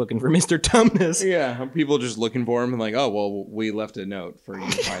anyone looking for Mr. Tumnus? Yeah, people just looking for him and like, oh well, we left a note for you.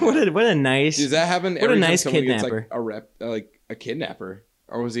 To find out. What a nice. Does that happen? What a nice kidnapper. Gets, a kidnapper,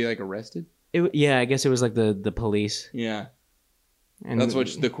 or was he arrested? Yeah, I guess it was the police. Yeah. And that's what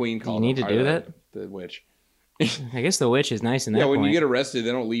the queen called him. You need to do that? The witch. I guess the witch is nice in that Yeah, when point. you get arrested,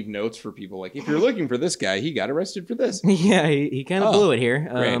 they don't leave notes for people. Like, if you're looking for this guy, he got arrested for this. Yeah, he kind of blew it here.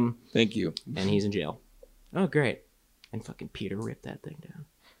 Great. Thank you. And he's in jail. Oh, great. And fucking Peter ripped that thing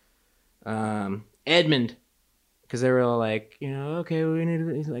down. Edmund. Because they were all like, okay, we need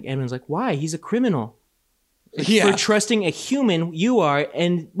to... He's like, Edmund's like, why? He's a criminal. For trusting a human, you are,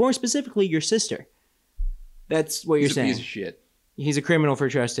 and more specifically, your sister. That's what you're saying. He's a piece of shit. He's a criminal for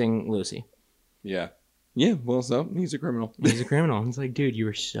trusting Lucy. Yeah. Yeah, well, so he's a criminal. He's a criminal. It's like, dude, you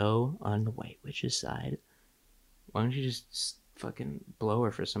were so on the White Witch's side. Why don't you just fucking blow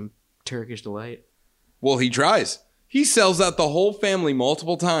her for some Turkish delight? Well, he tries. He sells out the whole family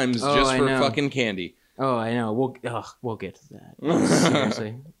multiple times just for fucking candy. Oh, I know. We'll get to that.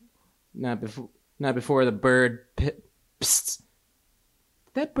 Seriously, not before the bird. Psst.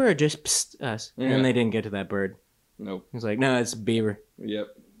 That bird just psst us, and they didn't get to that bird. Nope. He's like, no, it's a beaver. Yep.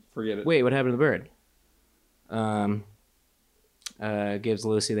 Forget it. Wait, what happened to the bird? Gives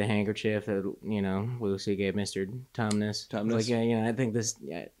Lucy the handkerchief that Lucy gave Mr. Tumnus. Like, yeah, I think this.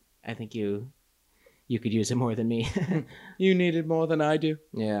 Yeah, I think you could use it more than me. You need it more than I do.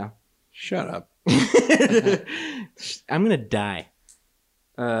 Yeah. Shut up. I'm gonna die.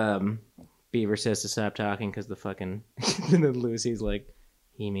 Beaver says to stop talking because the fucking and then Lucy's like,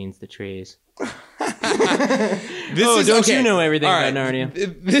 he means the trees. You know everything about Narnia?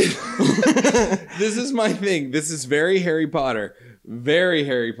 This is my thing. This is very Harry Potter. Very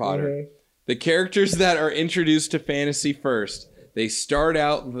Harry Potter. Okay. The characters that are introduced to fantasy first, they start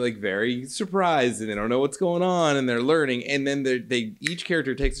out like very surprised and they don't know what's going on and they're learning, and then each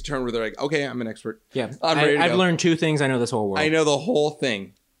character takes a turn where they're like, okay, I'm an expert. Yeah, I've learned 2 things. I know this whole world. I know the whole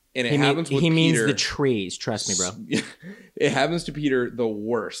thing. And it happens with Peter. He means the trees. Trust me, bro. It happens to Peter the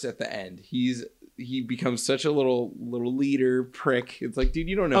worst at the end. He becomes such a little leader prick. It's like, dude,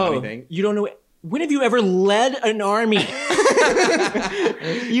 you don't know anything. You don't know. When have you ever led an army?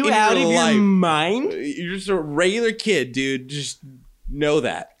 You out of your mind? You're just a regular kid, dude. Just know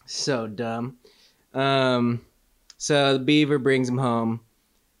that. So dumb. So the beaver brings him home.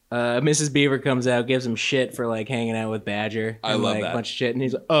 Mrs. Beaver comes out, gives him shit for like hanging out with Badger. I love like, that. A bunch of shit, and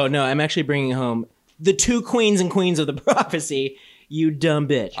he's like, "Oh no, I'm actually bringing home the 2 queens and queens of the prophecy. You dumb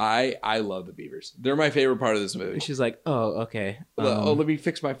bitch." I love the beavers. They're my favorite part of this movie. She's like, "Oh, okay. Let me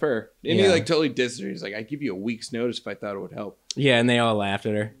fix my fur." And he like totally dissed her. He's like, "I'd give you a week's notice if I thought it would help." Yeah, and they all laughed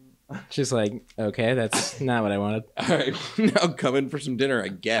at her. She's like, "Okay, that's not what I wanted." All right, now come in for some dinner, I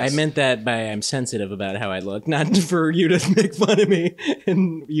guess. I meant that by I'm sensitive about how I look, not for you to make fun of me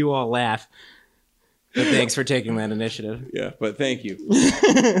and you all laugh. But thanks for taking that initiative. Yeah, but thank you.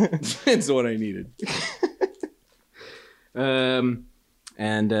 It's what I needed. And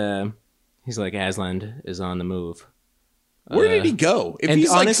he's like, Aslan is on the move. Where did he go? If and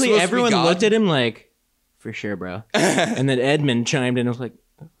honestly, like everyone looked at him like, for sure, bro. And then Edmund chimed in and was like,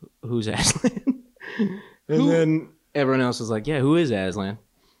 who's Aslan? And then everyone else was like, yeah, who is Aslan?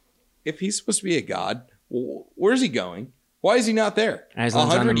 If he's supposed to be a god, where's he going? Why is he not there?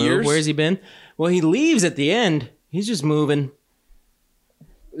 Aslan's on the move. Years? Where has he been? Well, he leaves at the end. He's just moving.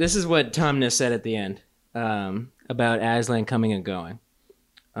 This is what Tumnus said at the end about Aslan coming and going.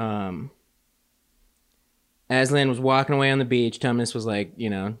 Aslan was walking away on the beach. Tumnus was like,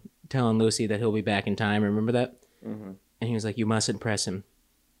 telling Lucy that he'll be back in time. Remember that? Mm-hmm. And he was like, you mustn't press him.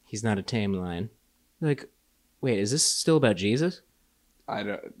 He's not a tame lion. Like, wait, is this still about Jesus? I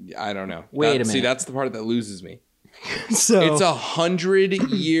don't know. Wait a minute. See, that's the part that loses me. So it's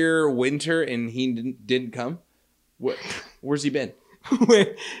 100-year winter and he didn't come? Where's he been?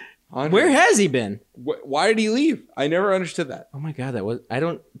 Where has he been? Why did he leave? I never understood that. Oh my god, I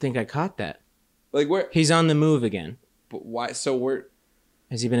don't think I caught that. Like where? He's on the move again. But why? So where?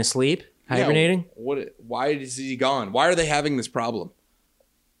 Has he been asleep? Hibernating? Yeah, why is he gone? Why are they having this problem?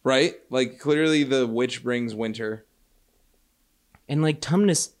 Right? Like clearly the witch brings winter. And like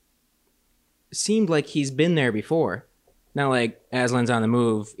Tumnus seemed like he's been there before. Not like Aslan's on the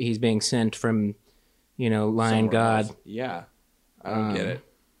move. He's being sent from, Lion God. Else. Yeah. I don't get it.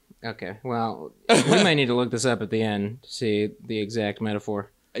 Okay. Well, we might need to look this up at the end to see the exact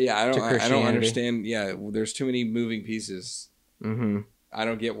metaphor. Yeah, I don't understand. Yeah, there's too many moving pieces. Mm-hmm. I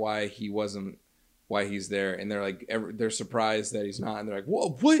don't get why he's there. And they're like, they're surprised that he's not. And they're like,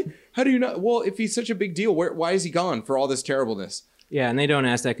 whoa, what? How do you not? Well, if he's such a big deal, why is he gone for all this terribleness? Yeah, and they don't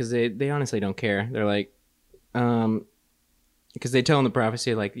ask that because they honestly don't care. They're like, because they tell in the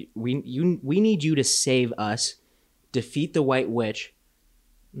prophecy, like, we need you to save us, defeat the White Witch.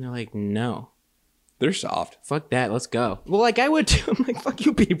 And they're like, no. They're soft. Fuck that. Let's go. Well, like I would too. I'm like, fuck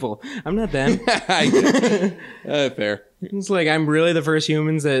you people. I'm not them. Fair. It's like, I'm really the first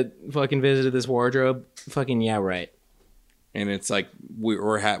humans that fucking visited this wardrobe. Fucking yeah, right. And it's like, we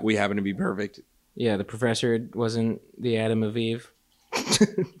happen to be perfect. Yeah, the professor wasn't the Adam of Eve.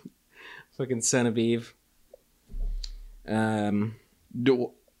 Fucking son of Eve. No.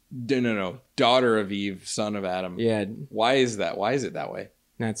 Daughter of Eve, son of Adam. Yeah. Why is that? Why is it that way?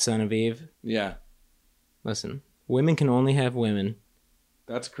 Not son of Eve. Yeah. Listen, women can only have women.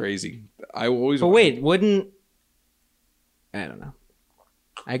 That's crazy. I always. But wait, wouldn't... I don't know.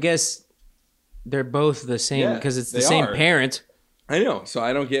 I guess they're both the same because it's the same parent. I know, so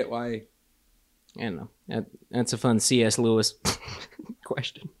I don't get why. I don't know. That's a fun C.S. Lewis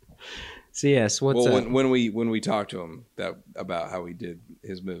question. C.S., what's up? When we talk to him about how he did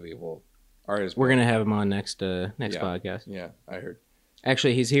his movie, we're gonna have him on next podcast. Yeah, I heard.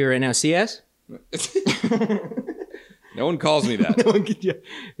 Actually, he's here right now. C.S. No one calls me that. No one can, yeah.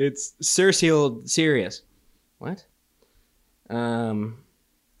 It's Sir Sealed Serious. What? I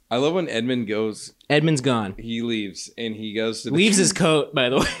love when Edmund goes. Edmund's gone. He leaves and he goes to leaves his coat, by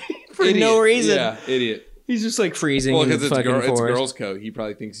the way, for no reason. Yeah, idiot. He's just like freezing. Well, because it's a girl's coat. He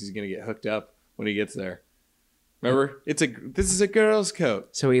probably thinks he's gonna get hooked up when he gets there. Remember, this is a girl's coat.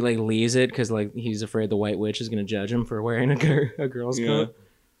 So he like leaves it because like he's afraid the White Witch is gonna judge him for wearing a girl's coat.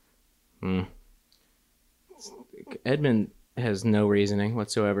 Edmund has no reasoning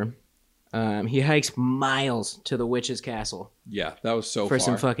whatsoever. He hikes miles to the witch's castle. Yeah, that was so for far.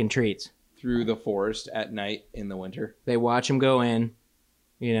 Some fucking treats. Through the forest at night in the winter. They watch him go in.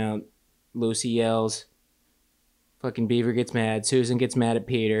 You know, Lucy yells. Fucking Beaver gets mad. Susan gets mad at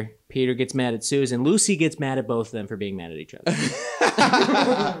Peter. Peter gets mad at Susan. Lucy gets mad at both of them for being mad at each other.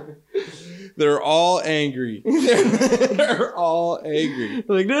 They're all angry. They're all angry.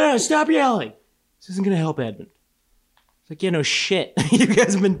 They're like, no, stop yelling. This isn't going to help Edmund. It's like, yeah, no shit. You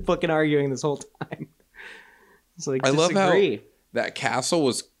guys have been fucking arguing this whole time. It's like, I love how that castle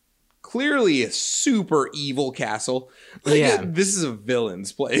was clearly a super evil castle. Like, yeah. This is a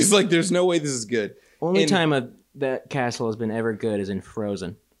villain's place. Like, there's no way this is good. Only time that castle has been ever good is in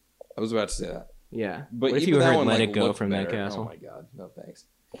Frozen. I was about to say that. Yeah. But what if you heard Let It Go from that castle? Oh my god. No thanks.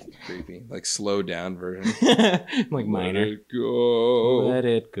 Creepy. Like slow down version. Like minor. Let it go. Let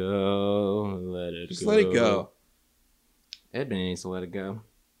it go. Let it Just go. let it go. Edmund needs to let it go.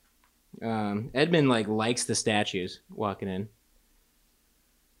 Edmund likes the statues walking in.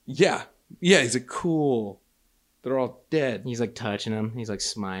 Yeah. Yeah, he's cool. They're all dead. He's like touching them. He's like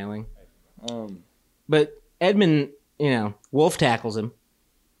smiling. But Edmund, Wolf tackles him.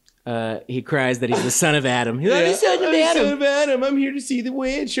 He cries that he's the son of Adam. He's like, son of Adam. I'm here to see the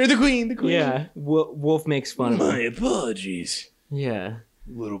witch or the queen. Yeah. Wolf makes fun of him. My apologies. Yeah.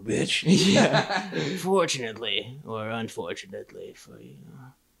 Little bitch. Yeah. Fortunately or unfortunately for you.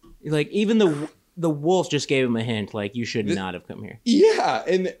 Like even the wolf just gave him a hint. Like you should not have come here. Yeah,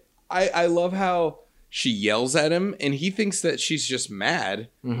 and I love how she yells at him, and he thinks that she's just mad.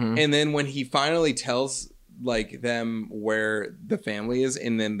 Mm-hmm. And then when he finally tells them where the family is,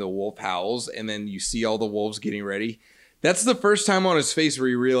 and then the wolf howls, and then you see all the wolves getting ready. That's the first time on his face where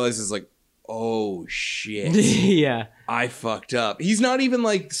he realizes oh shit. Yeah. I fucked up. He's not even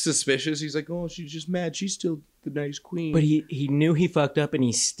suspicious. He's like, oh, she's just mad. She's still the nice queen. But he knew he fucked up, and he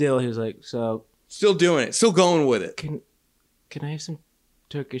was like, so. Still doing it. Still going with it. Can I have some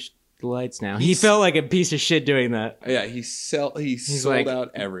Turkish delights now? He felt like a piece of shit doing that. Yeah, he sold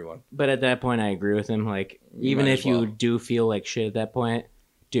out everyone. But at that point, I agree with him. Even if you do feel like shit at that point,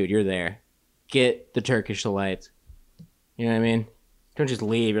 dude, you're there. Get the Turkish delights. You know what I mean? Don't just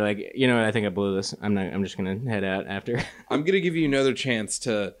leave. You're like, you know what? I think I blew this. I'm just gonna head out after. I'm gonna give you another chance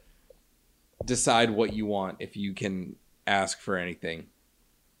to decide what you want if you can ask for anything.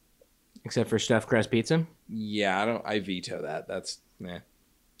 Except for stuffed crust pizza? Yeah, I veto that. That's nah.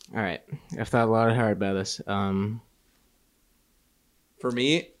 All right. I've thought a lot hard about this. For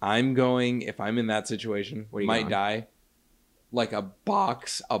me, I'm going, if I'm in that situation, might die, a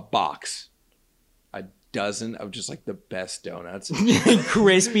box, a dozen of just the best donuts.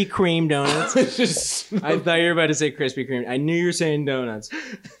 Krispy Kreme donuts. I thought you were about to say Krispy Kreme. I knew you were saying donuts.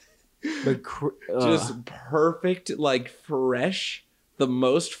 But just perfect, fresh. The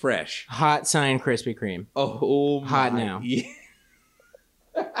most fresh. Hot sign Krispy Kreme. Oh, hot now. Yeah.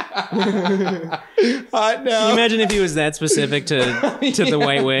 Hot now. Can you imagine if he was that specific to the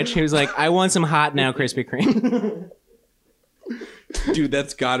White Witch? He was like, I want some hot now Krispy Kreme. Dude,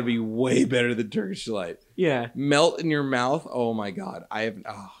 that's got to be way better than Turkish Delight. Yeah. Melt in your mouth. Oh my god.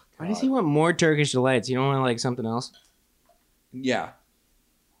 Why does he want more Turkish Delights? You don't want something else? Yeah.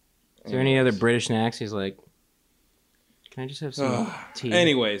 Is there any other British snacks? He's like, can I just have some tea?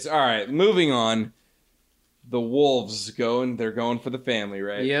 Anyways, all right, moving on. The wolves they're going for the family,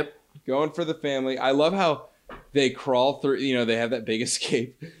 right? Yep. Going for the family. I love how they crawl through, they have that big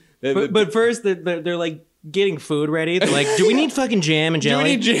escape. But first, they're like getting food ready. They're like, do we need fucking jam and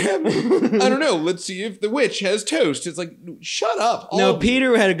jelly? Do we need jam? I don't know. Let's see if the witch has toast. It's like, shut up. No,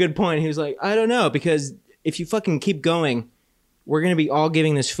 Peter had a good point. He was like, I don't know, because if you fucking keep going, we're going to be all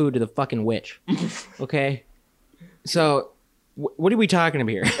giving this food to the fucking witch. Okay? So, what are we talking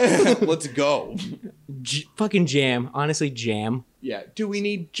about here? Let's go. Fucking jam. Honestly, jam. Yeah. Do we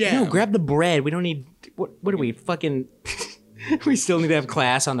need jam? No, grab the bread. We don't need... What are we, fucking... We still need to have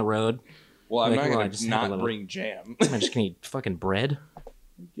class on the road. Well, I'm not going to not bring jam. I'm just going to eat fucking bread.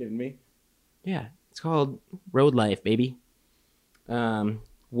 You kidding me? Yeah. It's called road life, baby.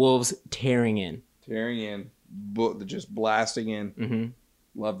 Wolves tearing in. Just blasting in. Mm-hmm.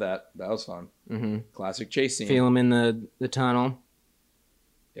 Love that. That was fun. Mm-hmm. Classic chase scene. Feel them in the tunnel.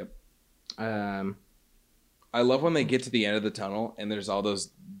 Yep. I love when they get to the end of the tunnel and there's all those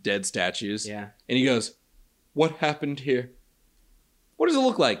dead statues. Yeah. And he goes, what happened here? What does it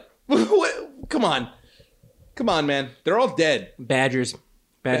look like? Come on. Come on, man. They're all dead. Badgers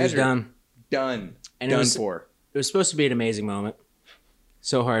done. Done. And done it for. It was supposed to be an amazing moment.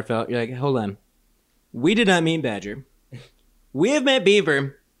 So heartfelt. You're like, hold on. We did not meet Badger. We have met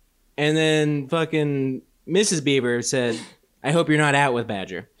Beaver. And then fucking Mrs. Beaver said, I hope you're not out with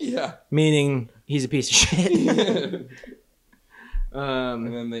Badger. Yeah. Meaning he's a piece of shit. And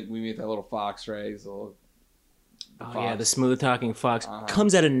then we meet that little fox, right? He's a little... yeah, the smooth talking fox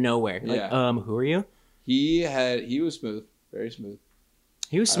comes out of nowhere. Like, who are you? He was smooth, very smooth.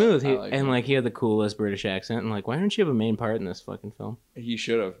 He was smooth, I like him. He had the coolest British accent. And like, why don't you have a main part in this fucking film? He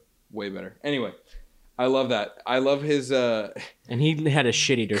should have, way better. Anyway, I love that. I love his. And he had a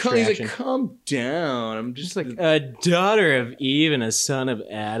shitty distraction. He's like, calm down. I'm just like a daughter of Eve and a son of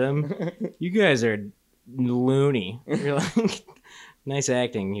Adam. You guys are loony. You're like, nice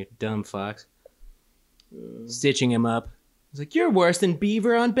acting, you dumb fox. Stitching him up. He's like, you're worse than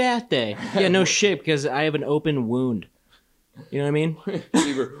Beaver on bath day. Yeah, no shit, because I have an open wound. You know what I mean?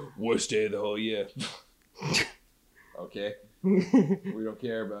 Beaver, worst day of the whole year. Okay. We don't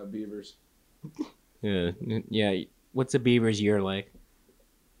care about beavers. Yeah. What's a beaver's year like?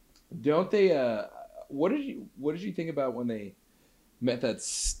 Don't they? What did you think about when they met that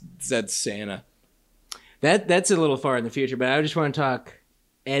Santa? That's a little far in the future, but I just want to talk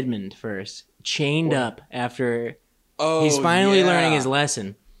Edmund first. Chained up after he's finally learning his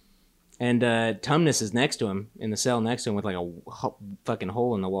lesson, and Tumnus is next to him in the cell next to him with like a fucking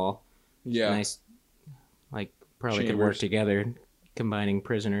hole in the wall. Yeah, nice. Like probably could work together, combining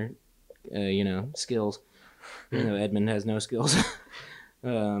prisoner, skills. Edmund has no skills.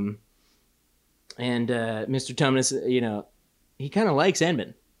 And Mr. Tumnus, he kind of likes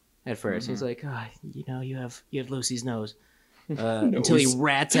Edmund at first. He's like, you have Lucy's nose. Until he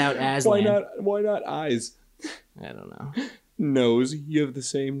rats out Aslan. Why not eyes? I don't know. Nose. You have the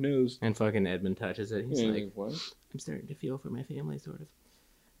same nose. And fucking Edmund touches it. He's like, what? I'm starting to feel for my family, sort of.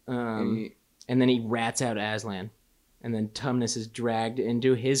 And then he rats out Aslan. And then Tumnus is dragged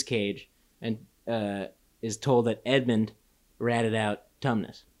into his cage and is told that Edmund ratted out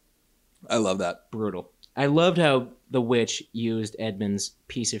Tumnus. I love that. Brutal. I loved how the witch used Edmund's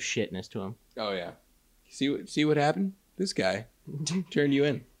piece of shitness to him. Oh, yeah. See what happened? This guy turned you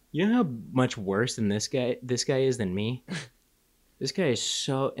in. You know how much worse than this guy is than me? This guy is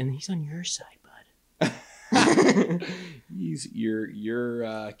so... And he's on your side, bud. He's your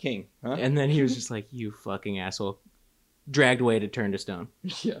king, huh? And then he was just like, you fucking asshole. Dragged away to turn to stone.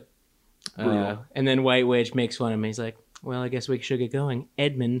 Yeah. And then White Witch makes fun of him. He's like, well, I guess we should get going.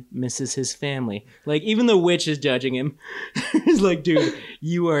 Edmund misses his family. Like, even the witch is judging him. He's like, dude,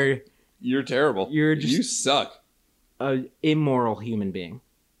 you're terrible. You suck. An immoral human being.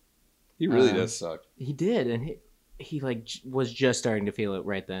 He really does suck. He did, and he like was just starting to feel it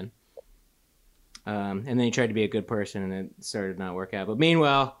right then. And then he tried to be a good person, and it started to not work out. But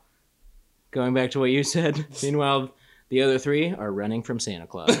meanwhile, going back to what you said, the other three are running from Santa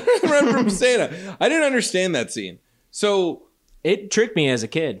Claus. Run from Santa. I didn't understand that scene. So it tricked me as a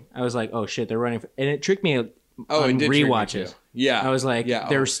kid. I was like, oh shit, they're running. And it tricked me on rewatches. Yeah. I was like,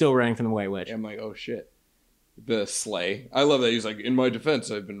 they're still running from the White Witch. I'm like, oh shit. The sleigh. I love that. He's like, in my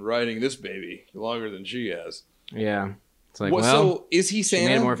defense, I've been riding this baby longer than she has. Yeah. It's like, so is he Santa? She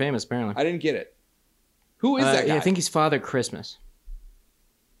made him more famous, apparently. I didn't get it. Who is that guy? I think he's Father Christmas.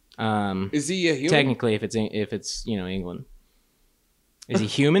 Is he a human? Technically, if it's England. Is he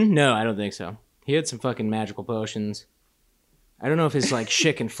human? No, I don't think so. He had some fucking magical potions. I don't know if his like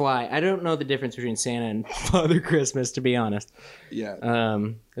shit can fly. I don't know the difference between Santa and Father Christmas, to be honest. Yeah.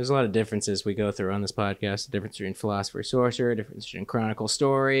 There's a lot of differences we go through on this podcast. The difference between philosopher, sorcerer, difference between chronicle,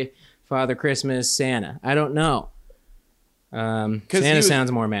 story, Father Christmas, Santa. I don't know. Santa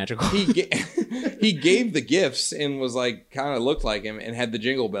sounds more magical. He gave the gifts and was like kind of looked like him and had the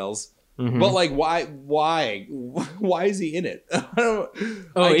jingle bells. Mm-hmm. But like, why is he in it?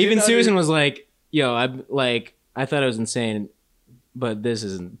 Even Susan was like, "Yo, I thought it was insane, but this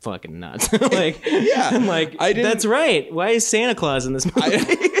isn't fucking nuts." Like, yeah, I'm like, that's right. Why is Santa Claus in this movie?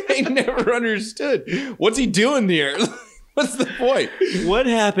 I never understood. What's he doing here? What's the point? What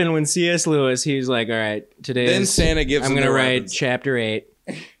happened when C.S. Lewis? He was like, "All right, today." Then Santa gives. I'm gonna write chapter 8.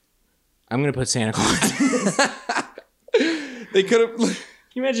 I'm gonna put Santa Claus. They could have.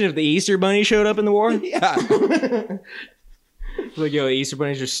 Can you imagine if the Easter Bunny showed up in the war? Yeah. Like, yo, Easter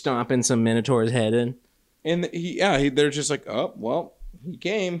Bunny's just stomping some Minotaur's head in. And they're just like, oh, well, he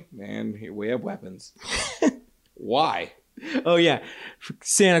came, and here we have weapons. Why? Oh, yeah.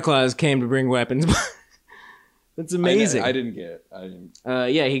 Santa Claus came to bring weapons. That's amazing. I didn't get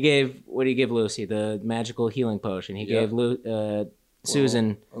it. Yeah, what did he give Lucy? The magical healing potion. He gave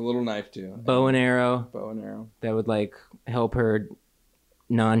Susan a little knife, too. Bow and arrow. That would, like, help her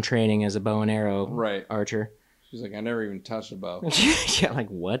non-training as a bow and arrow archer. She's like, I never even touched a bow. Yeah, like,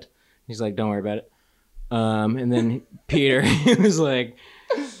 what? He's like, don't worry about it. And then Peter, he was like,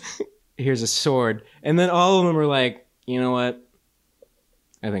 here's a sword. And then all of them were like, you know what?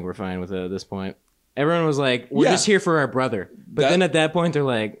 I think we're fine with it at this point. Everyone was like, we're just here for our brother. But then at that point, they're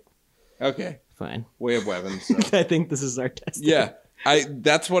like, okay, fine. We have weapons. So. I think this is our test. Yeah.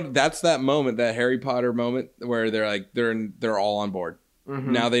 That's that moment, that Harry Potter moment where they're like, they're all on board.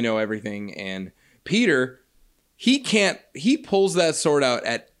 Mm-hmm. Now they know everything. And Peter, he pulls that sword out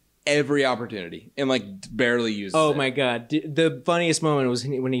at every opportunity and like barely uses it. Oh my God. The funniest moment was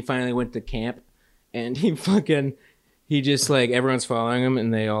when he finally went to camp and he just like, everyone's following him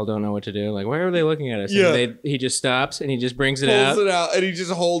and they all don't know what to do. Like, why are they looking at us? Yeah. And he just stops and he just brings it out. Pulls it out and he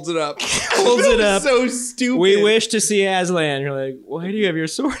just holds it up. Holds it up. So stupid. We wish to see Aslan. You're like, why do you have your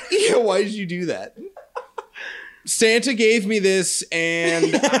sword? Yeah, why did you do that? Santa gave me this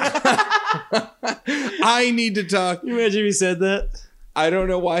and I need to talk. Can you imagine if he said that? I don't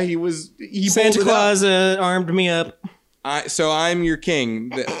know why Santa Claus armed me up. So I'm your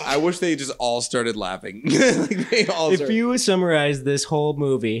king. I wish they just all started laughing. If you summarize this whole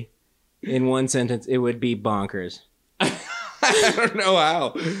movie in one sentence, it would be bonkers. I don't know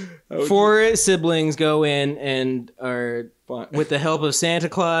how. 4 siblings go in and are, with the help of Santa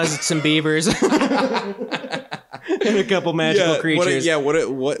Claus, some beavers, and a couple magical creatures.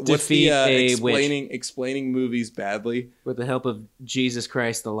 What's the explaining movies badly? With the help of Jesus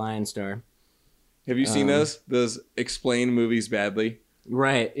Christ, the Lion Star. Have you seen those explain movies badly?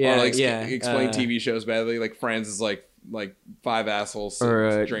 Right. Yeah. Or like explain TV shows badly. Like Friends is like 5 assholes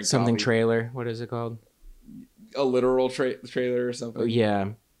or drink something coffee. Trailer. What is it called? A literal trailer or something. Oh,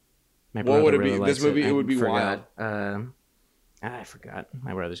 yeah. What would it be? This movie, it would be wild. I forgot.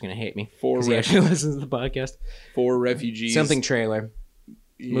 My brother's gonna hate me. He actually listens to the podcast. 4 refugees. Something trailer.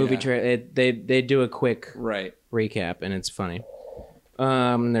 Yeah. Movie trailer. They do a quick recap and it's funny.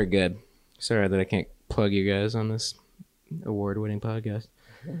 They're good. Sorry that I can't plug you guys on this award-winning podcast.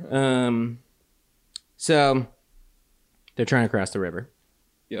 So they're trying to cross the river.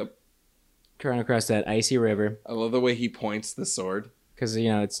 Yep. Trying to cross that icy river. I love the way he points the sword. Because,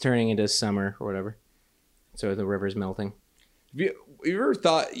 it's turning into summer or whatever. So the river's melting. Have you ever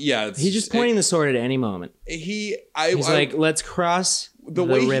thought, he's just pointing the sword at any moment. He's like, let's cross the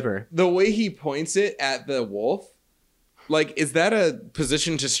river. The way he points it at the wolf, like, is that a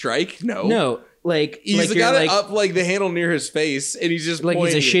position to strike? No. Like, he's got it up like the handle near his face, and he's just like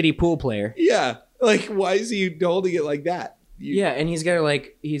pointing he's a shitty pool player. Yeah. Like, why is he holding it like that? And he's got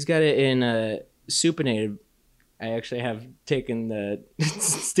it in supinated. I actually have taken the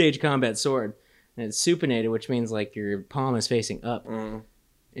stage combat sword, and it's supinated, which means like your palm is facing up, and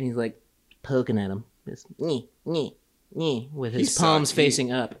he's like poking at him, just with his palms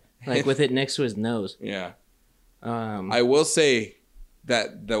facing up, like with it next to his nose. Yeah. I will say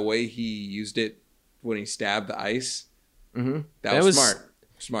that the way he used it when he stabbed the ice, that was smart.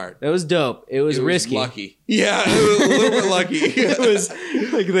 Smart. That was dope. It was risky. Lucky. Yeah, it was a little bit lucky. It was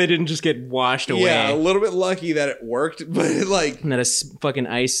like they didn't just get washed away. Yeah, a little bit lucky that it worked, but and that a fucking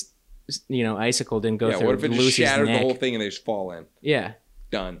icicle didn't go through. Yeah, what if it just shattered the whole thing and they just fall in? Yeah.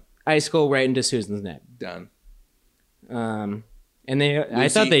 Done. Icicle right into Susan's neck. Done. And I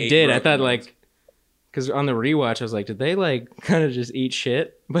thought they did. I thought like Because on the rewatch, I was like, did they like kind of just eat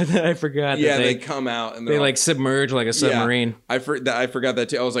shit? But then I forgot that they come out and they like submerge like a submarine. Yeah, I forgot that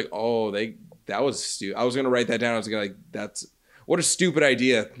too. I was like, oh, that was stupid. I was gonna write that down. I was gonna that's what a stupid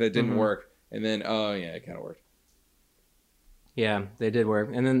idea that didn't work. And then oh yeah, it kind of worked. Yeah, they did work.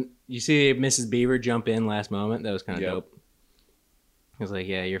 And then you see Mrs. Beaver jump in last moment. That was kind of dope. I was like,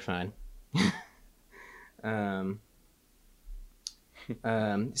 yeah, you're fine.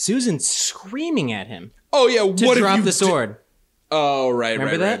 Susan screaming at him. Oh yeah, to drop the sword. Oh right,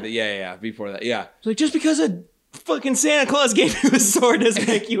 remember that? Right. Yeah. Before that, yeah. It's like just because a fucking Santa Claus gave you a sword doesn't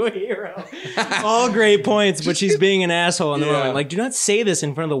make you a hero. All great points, but she's being an asshole in the moment. Like, do not say this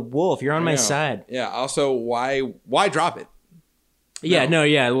in front of the wolf. You're on my side. Yeah. Also, why drop it? Yeah. No.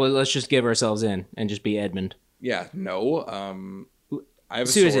 Yeah. Well, let's just give ourselves in and just be Edmund. Yeah. No. I have a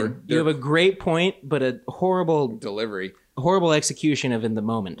Susan, sword. you have a great point, but a horrible delivery. Horrible execution of in the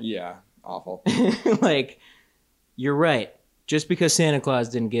moment. Yeah, awful. Like, you're right. Just because Santa Claus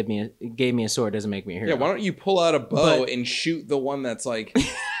didn't gave me a sword doesn't make me a hero. Yeah, why don't you pull out a bow and shoot the one that's like,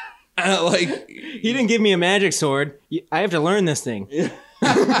 like he didn't give me a magic sword. I have to learn this thing.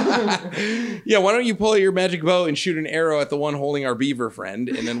 Yeah, why don't you pull out your magic bow and shoot an arrow at the one holding our beaver friend,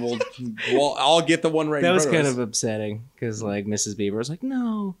 and then we'll all get the one right. That was kind of upsetting because like Mrs. Beaver was like,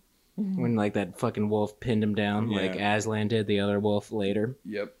 no. When like that fucking wolf pinned him down, like Aslan did the other wolf later.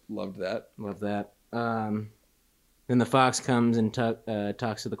 Yep, loved that. Love that. Then the fox comes and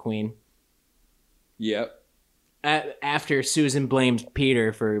talks to the queen. Yep. After Susan blames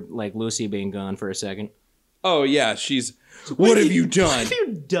Peter for like Lucy being gone for a second. Oh yeah, she's. What have you done? What have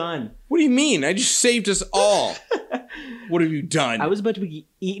you done? What do you mean? I just saved us all. What have you done? I was about to be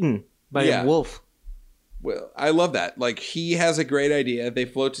eaten by a wolf. Well, I love that. Like, he has a great idea. They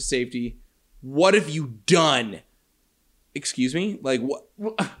float to safety. What have you done? Excuse me? Like, what?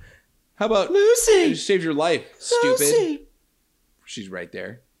 How about Lucy? I just saved your life, stupid. Lucy. She's right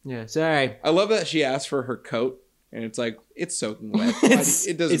there. Yeah, sorry. I love that she asked for her coat, and it's like, it's soaking wet. It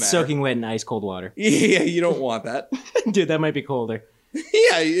doesn't matter. It's soaking wet in ice cold water. Yeah, you don't want that. Dude, that might be colder.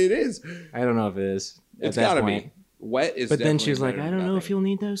 Yeah, it is. I don't know if it is. It's gotta be. Wet is. But then she was like, I don't know if you'll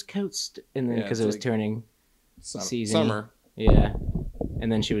need those coats. And then, because it was like turning season. Summer. Yeah.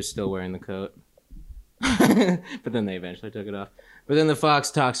 And then she was still wearing the coat. But then they eventually took it off. But then the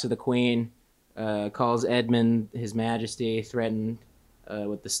fox talks to the queen, calls Edmund his majesty, threatened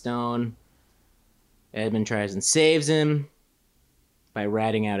with the stone. Edmund tries and saves him by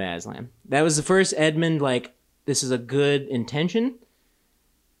ratting out Aslan. That was the first Edmund, like, this is a good intention,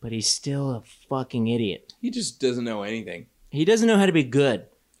 but he's still a fucking idiot. He just doesn't know anything. He doesn't know how to be good.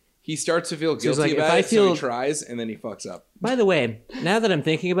 He starts to feel guilty about it, so he tries, and then he fucks up. By the way, now that I'm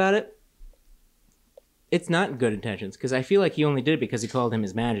thinking about it, it's not good intentions, because I feel like he only did it because he called him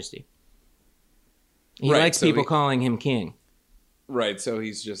his majesty. He likes people calling him king. Right, so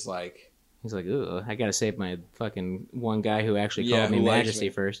he's just like... He's like, ooh, I gotta save my fucking one guy who actually called me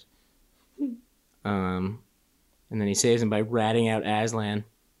majesty first. And then he saves him by ratting out Aslan.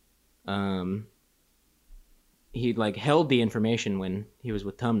 He like held the information when he was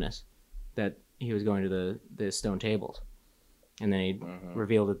with Tumnus that he was going to the stone tables, and then he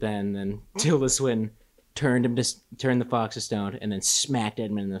revealed it. Then Tilda Swinton turned the fox to stone, and then smacked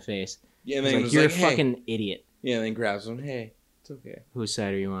Edmund in the face. Yeah, and then he was like, "You're a fucking idiot." Yeah, and then grabs him. Hey, it's okay. Whose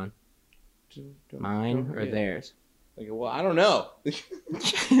side are you on? Mine or theirs? Like, well, I don't know.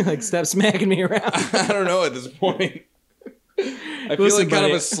 Like, stop smacking me around. I don't know at this point. I feel like kind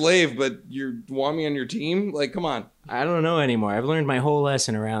of a slave, but you want me on your team? Like, come on. I don't know anymore. I've learned my whole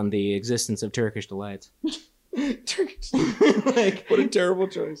lesson around the existence of Turkish delights. Turkish delights. Like, what a terrible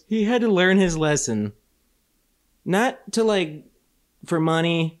choice. He had to learn his lesson. Not to, like, for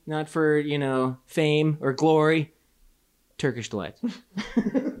money, not for, fame or glory. Turkish delights.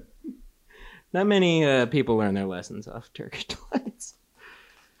 Not many people learn their lessons off Turkish delights.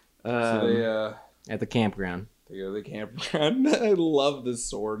 So at the campground. They go to the campground. I love this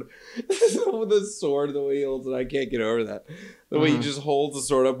sword. The sword, the way he holds it, I can't get over that. The way he just holds the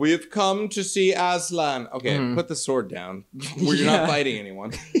sword up. We've come to see Aslan. Okay, put the sword down. You're not fighting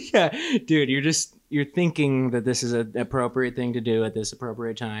anyone. Yeah, dude, you're thinking that this is an appropriate thing to do at this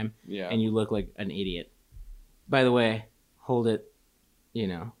appropriate time. Yeah. And you look like an idiot. By the way, hold it,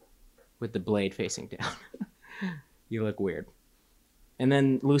 with the blade facing down. You look weird. And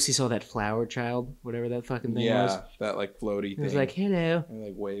then Lucy saw that flower child, whatever that fucking thing was. Yeah, that like floaty thing. It was like, hello. And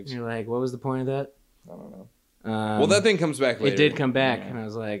like waves. And you're like, what was the point of that? I don't know. Well, that thing comes back later. It did come back, and I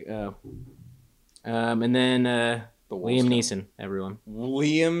was like, oh. And then Liam Neeson, everyone.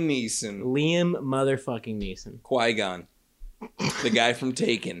 Liam Neeson. Liam motherfucking Neeson. Qui-Gon. The guy from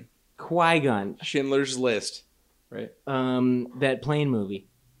Taken. Qui-Gon. Schindler's List, right? That plane movie.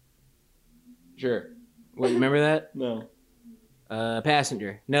 Sure. What, remember that? No.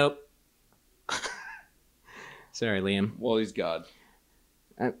 Passenger. Nope. Sorry, Liam. Well, he's God.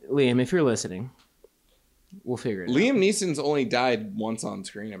 Liam, if you're listening, we'll figure it out. Liam Neeson's only died once on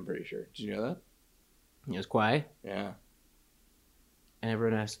screen, I'm pretty sure. Did you know that? It was Qui. Yeah. And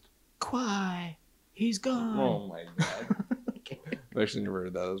everyone asked, Qui, he's gone. Oh my God. I've actually never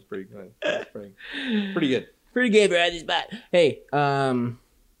heard that. That was pretty good. Pretty good. Pretty good, right? This spot. Hey,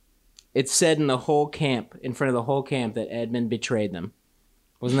 it's said in the whole camp, in front of the whole camp, that Edmund betrayed them.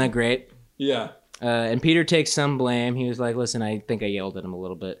 Wasn't that great? Yeah. And Peter takes some blame. He was like, listen, I think I yelled at him a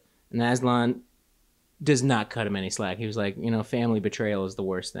little bit. And Aslan does not cut him any slack. He was like, family betrayal is the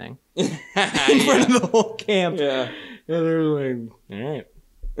worst thing. In front of the whole camp. Yeah. And they're like, all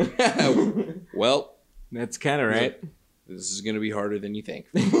right. Well. That's kind of right. This is going to be harder than you think.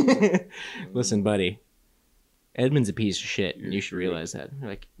 Listen, buddy. Edmund's a piece of shit, and you should realize that. You're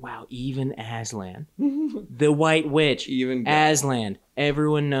like, wow, even Aslan. The White Witch. Even Aslan.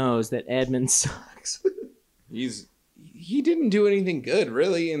 Everyone knows that Edmund sucks. He didn't do anything good,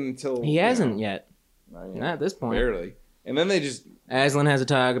 really, until... He hasn't yet. Not at this point. Barely. And then they just... Aslan has a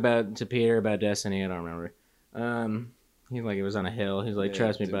talk to Peter about destiny. I don't remember. He's like, it was on a hill. He's like,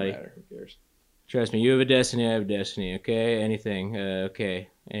 trust me, buddy. Matter. Who cares? Trust me, you have a destiny, I have a destiny, okay? Anything, okay.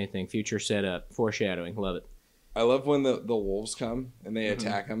 Anything. Future setup. Foreshadowing. Love it. I love when the wolves come and they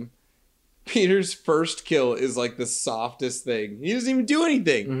attack him. Peter's first kill is like the softest thing. He doesn't even do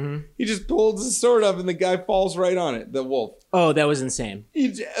anything. Mm-hmm. He just pulls his sword up and the guy falls right on it, the wolf. Oh, that was insane.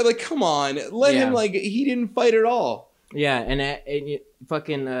 Like, come on. Let him, like, he didn't fight at all. Yeah, and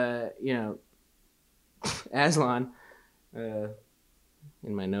fucking, Aslan, in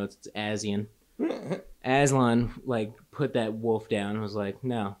my notes, it's Asian. Aslan, like, put that wolf down and was like,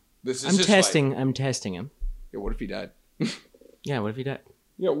 no. This is I'm testing him. Yeah, what if he died? Yeah, what if he died?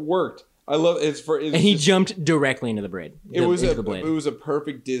 Yeah, it worked. I love it. And he jumped directly into the blade. It was a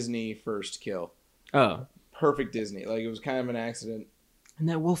perfect Disney first kill. Oh. Perfect Disney. Like, it was kind of an accident. And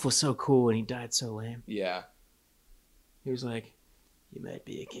that wolf was so cool and he died so lame. Yeah. He was like, you might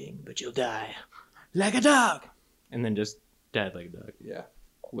be a king, but you'll die like a dog. And then just died like a dog. Yeah,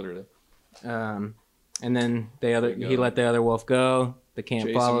 literally. And then he let the other wolf go. The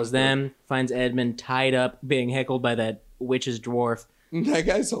camp follows them, finds Edmund tied up, being heckled by that witch's dwarf. That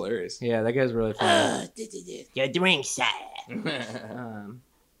guy's hilarious. Yeah, that guy's really funny. Your drink, sir.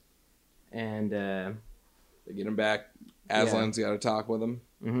 And they get him back. Aslan's got to talk with him.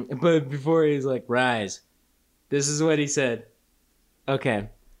 Mm-hmm. But before he's like, rise. This is what he said. Okay,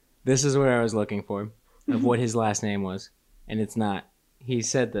 this is what I was looking for, of what his last name was. And it's not. He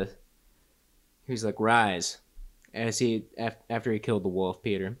said this. He was like, rise. After he killed the wolf,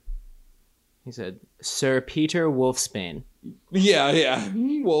 Peter. He said, Sir Peter Wolfsbane. Yeah.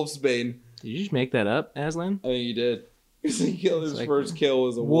 Wolfsbane. Did you just make that up, Aslan? I think he did. Because his first kill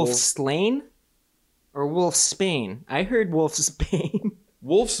was a wolf. Wolfslain? Or Wolfsbane? I heard Wolfsbane.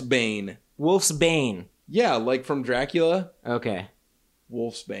 Wolfsbane. Wolfsbane. Yeah, like from Dracula. Okay.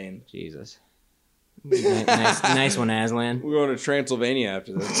 Wolfsbane. Jesus. Nice one, Aslan. We're going to Transylvania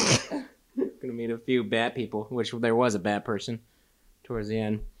after this. Gonna meet a few bat people, which there was a bat person towards the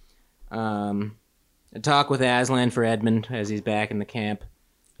end. A talk with Aslan for Edmund as he's back in the camp.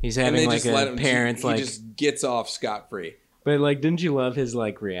 He's having like a parents like he just gets off scot-free. But like, didn't you love his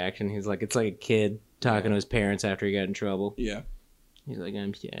like reaction? He's like, it's like a kid talking to his parents after he got in trouble. Yeah. He's like,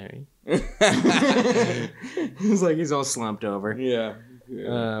 I'm sorry. He's like, he's all slumped over. Yeah.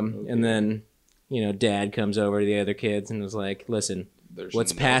 And then, Dad comes over to the other kids and was like, listen,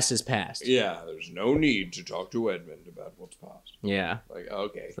 what's past is past. Yeah, there's no need to talk to Edmund about what's past. Yeah. Like,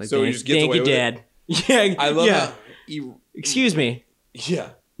 okay. Like, so he just gets away with Dad. it. Yeah. I love how Excuse me. Yeah.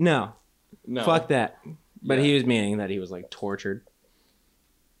 No. Fuck that. But Yeah. he was meaning that he was like tortured.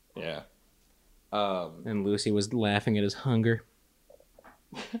 Yeah. And Lucy was laughing at his hunger.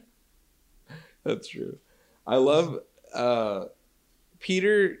 That's true. I love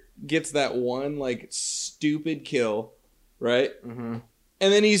Peter gets that one like stupid kill, right? Mm-hmm.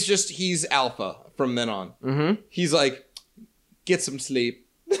 And then he's alpha from then on. Mm-hmm. He's like, get some sleep.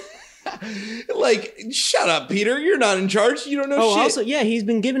 Like, shut up, Peter. You're not in charge. You don't know shit. Also, yeah, he's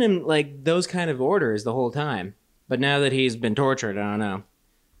been giving him like those kind of orders the whole time. But now that he's been tortured, I don't know.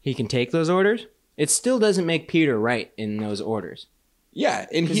 He can take those orders. It still doesn't make Peter right in those orders. Yeah,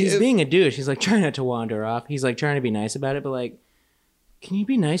 and he's being a douche. He's like trying not to wander off. He's like trying to be nice about it, but like, can you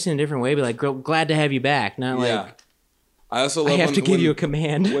be nice in a different way? Be like, glad to have you back. Not like, I also love I have to give you a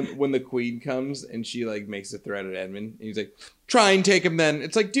command. When the queen comes and she like makes a threat at Edmund, and he's like, try and take him then.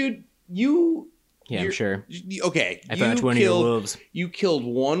 It's like, dude, Yeah, I'm sure. Okay. I thought one of your wolves. You killed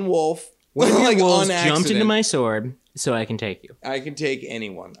one wolf. One of your like wolves on jumped accident. into my sword, so I can take you. I can take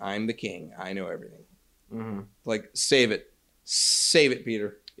anyone. I'm the king. I know everything. Mm-hmm. Like, save it. Save it,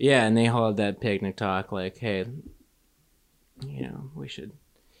 Peter. Yeah, and they hold that picnic talk like, hey, you know,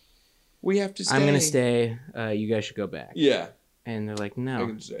 We have to stay. I'm going to stay. You guys should go back. Yeah. And they're like,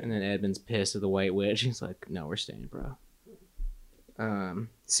 no. And then Edmund's pissed at the White Witch. He's like, no, we're staying, bro.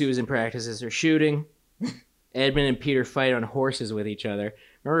 Susan practices her shooting. Edmund and Peter fight on horses with each other.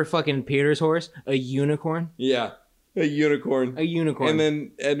 Remember fucking Peter's horse? A unicorn? Yeah. A unicorn. A unicorn. And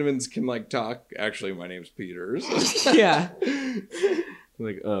then Edmonds can, like, talk. Actually, my name's Peters. Yeah.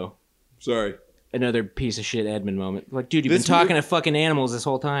 Like, oh. Sorry. Another piece of shit Edmund moment. Like, dude, you've been talking to fucking animals this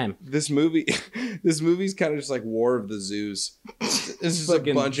whole time. This movie's kind of just like War of the Zoos. It's just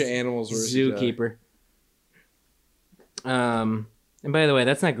a bunch of animals. Zookeeper. And by the way,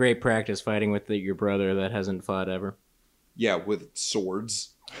 that's not great practice fighting with your brother that hasn't fought ever. Yeah, with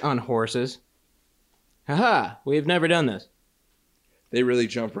swords. On horses. Haha, we've never done this. They really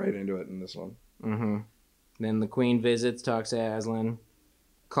jump right into it in this one. Mm-hmm. Then the queen visits, talks to Aslan.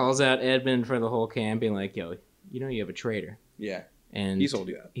 Calls out Edmund for the whole camp, being like, yo, you know you have a traitor. Yeah. And he told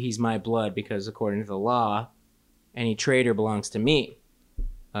you that. He's my blood because according to the law, any traitor belongs to me.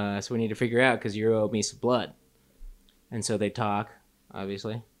 So we need to figure out because you owe me some blood. And so they talk,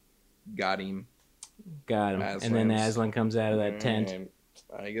 obviously. Got him. And then Aslan comes out of that tent.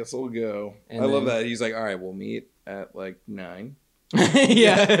 I guess I'll go. And I love that. He's like, all right, we'll meet at like 9.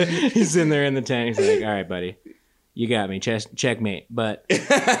 Yeah. He's in there in the tent. He's like, all right, buddy. You got me. Checkmate. But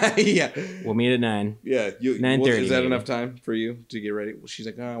yeah, we'll meet at 9. Yeah, 9:30. Is that enough time for you to get ready? Well, she's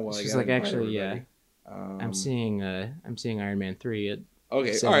like, oh, well, she's like, actually, yeah. I'm seeing Iron Man 3 at okay.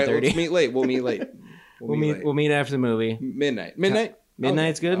 7:30. All right, let's meet late. We'll meet late. We'll meet after the movie. Midnight.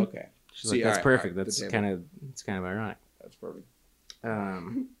 Midnight's good. Okay. She's like, that's perfect. That's kind of ironic. That's perfect.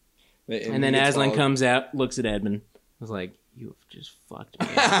 And then Aslan comes out, looks at Edmund. I was like, you've just fucked me.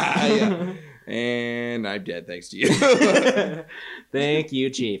 Yeah. And I'm dead thanks to you. Thank you,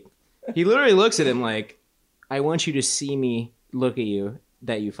 Chief. He literally looks at him like, I want you to see me look at you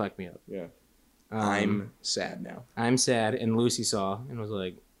that you fucked me up. Yeah. I'm sad now. I'm sad. And Lucy saw and was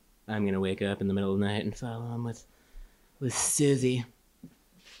like, I'm going to wake up in the middle of the night and follow him with Susie.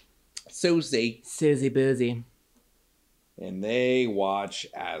 Susie Boozy. And they watch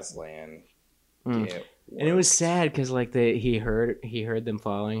Aslan get and it was sad because like he heard them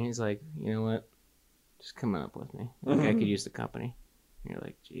following. He's like, you know what? Just come up with me. Like, I could use the company. And you're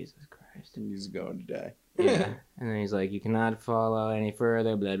like, Jesus Christ. He's going to die. Yeah. And then he's like, you cannot follow any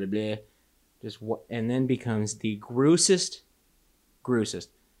further. Blah blah blah. And then becomes the gruesome,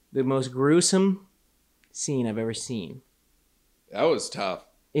 the most gruesome scene I've ever seen. That was tough.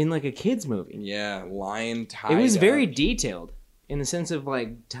 In like a kid's movie. Yeah, lion tied. It was very detailed in the sense of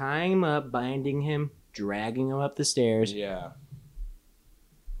like tying him up, binding him, dragging him up the stairs. Yeah.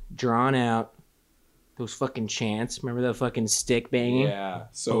 Drawn out. Those fucking chants. Remember the fucking stick banging? Yeah.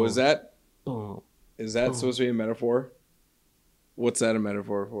 So boom, is that boom, supposed to be a metaphor? What's that a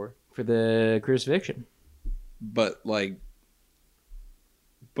metaphor for? For the crucifixion. But what?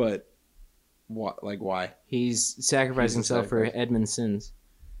 Like why? He's sacrificing himself for Edmund's sins.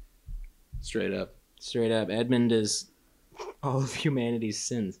 Straight up. Edmund is all of humanity's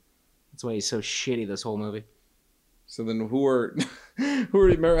sins. That's why he's so shitty this whole movie. So then who were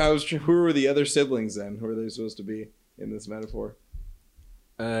the other siblings then? Who are they supposed to be in this metaphor?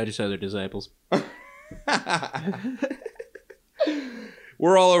 Just other disciples.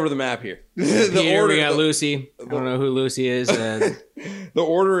 We're all over the map here. Peter, we got Lucy. I don't know who Lucy is. The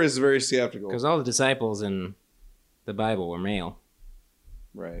order is very skeptical. Because all the disciples in the Bible were male.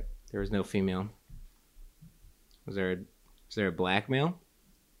 Right. There was no female. Was there a black male?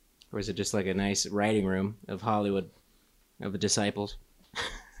 Or was it just like a nice writing room of Hollywood, of the disciples?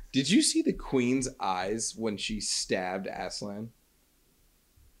 Did you see the queen's eyes when she stabbed Aslan?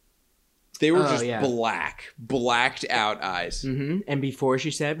 They were blacked out eyes. Mm-hmm. And before she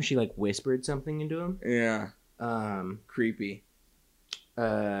stabbed him, she like whispered something into him. Yeah. Creepy.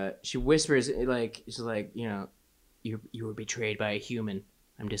 She whispers like, she's like, you know, you were betrayed by a human.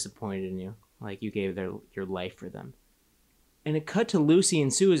 I'm disappointed in you. Like you gave your life for them. And it cut to Lucy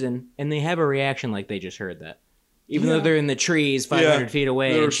and Susan, and they have a reaction like they just heard that. Even though they're in the trees 500 feet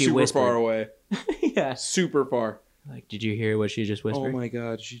away, and she whispered. Super far away. Yeah. Super far. Like, did you hear what she just whispered? Oh my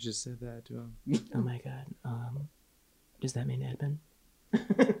God, she just said that to him. Oh my God. Does that mean Edmund?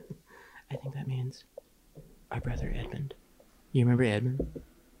 I think that means our brother Edmund. You remember Edmund?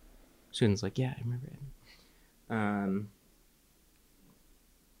 Susan's like, yeah, I remember Edmund.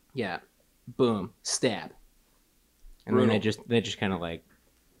 Yeah. Boom. Stab. And Brutal. then they just kind of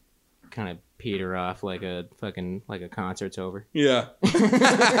peter off like a concert's over. Yeah. They're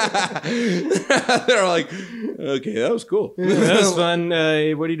like, okay, that was cool. That was fun. What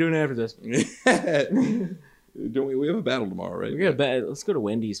are you doing after this? Don't we have a battle tomorrow, right? We got a bed. Let's go to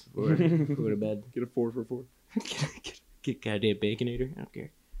Wendy's before we go to bed. Get a 4 for 4. Get goddamn Baconator. I don't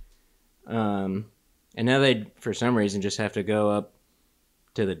care. And now they, for some reason, just have to go up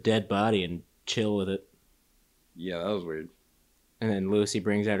to the dead body and chill with it. Yeah, that was weird. And then Lucy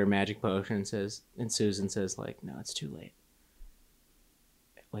brings out her magic potion and Susan says, like, no, it's too late.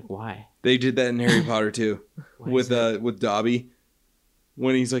 Like, why? They did that in Harry Potter too, with Dobby,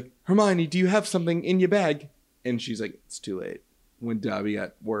 when he's like, Hermione, do you have something in your bag? And she's like, it's too late. When Dobby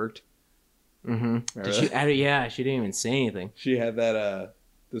got worked. Mm-hmm. She didn't even say anything. She had that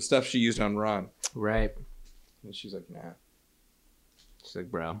the stuff she used on Ron. Right. And she's like, nah. She's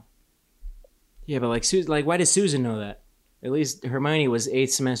like, bro. Yeah, but why does Susan know that? At least Hermione was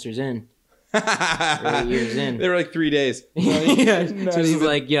 8 semesters in. Or 8 years in. They were like 3 days. Yeah. So she's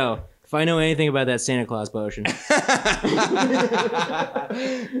like, yo, if I know anything about that Santa Claus potion,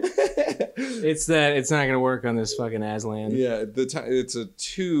 it's not gonna work on this fucking Aslan. Yeah, it's a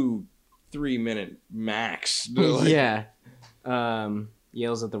 2-3 minute max. Yeah.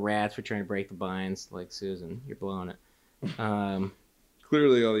 Yells at the rats for trying to break the binds, like, Susan, you're blowing it.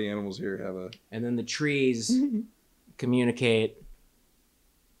 Clearly all the animals here have a... And then the trees communicate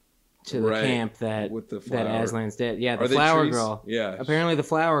to the camp that Aslan's dead. Yeah, the flower girl. Yeah. Apparently the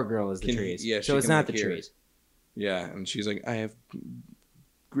flower girl is the trees. Yeah, so it's not the trees. Yeah, and she's like, I have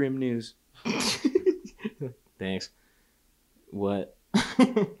grim news. Thanks. What?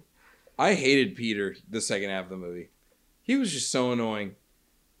 I hated Peter the second half of the movie. He was just so annoying.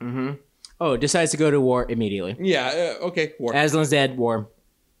 Mm-hmm. Oh, decides to go to war immediately. Yeah, okay, war. Aslan's dead, war.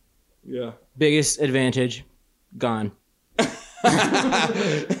 Yeah. Biggest advantage, gone.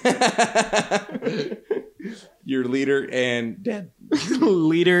 Your leader and dead.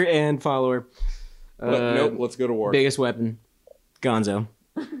 Leader and follower. Nope, let's go to war. Biggest weapon, Gonzo.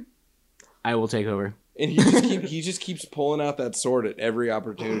 I will take over. And he just keeps pulling out that sword at every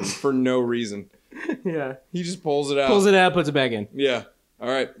opportunity for no reason. Yeah. He just pulls it out. Puts it back in. Yeah. All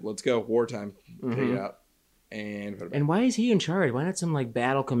right, let's go. Wartime. Mm-hmm. Take it out. And put it back. And why is he in charge? Why not some, like,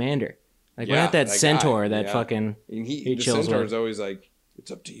 battle commander? Like, why not that centaur guy. that fucking he the chills centaur's with? always like, it's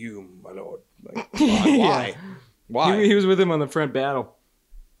up to you, my lord. Like, why? Yeah. Why? He was with him on the front battle.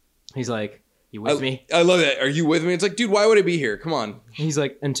 He's like, you with me? I love that. Are you with me? It's like, dude, why would I be here? Come on. He's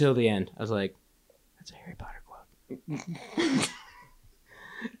like, until the end. I was like, that's a Harry Potter quote.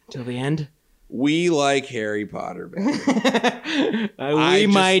 Till the end? We like Harry Potter, man. We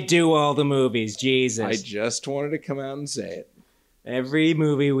might do all the movies. Jesus. I just wanted to come out and say it. Every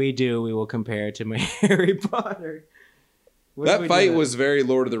movie we do, we will compare it to my Harry Potter. That fight was very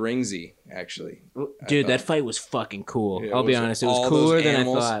Lord of the Ringsy, actually. Dude, that fight was fucking cool. Yeah, I'll be honest. It was cooler than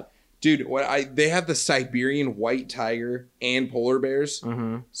I thought. Dude, they have the Siberian white tiger and polar bears.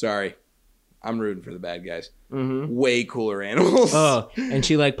 Mm-hmm. Sorry. I'm rooting for the bad guys. Mm-hmm. Way cooler animals. Oh, and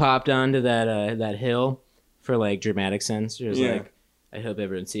she like popped onto that hill for like dramatic sense. She was like, I hope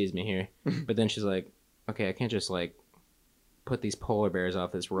everyone sees me here. But then she's like, okay, I can't just like put these polar bears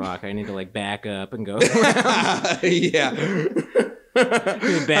off this rock. I need to like back up and go around. Yeah.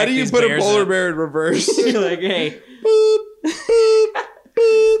 How do you put a polar bear in reverse? You're like, hey. Boop, boop,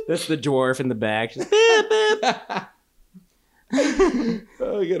 boop. That's the dwarf in the back. Just, boop, boop.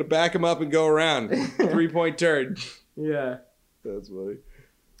 Oh, you gotta back him up and go around. 3-point turn. Yeah. That's funny.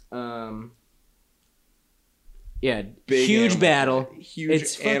 Yeah, big huge animal. battle. Huge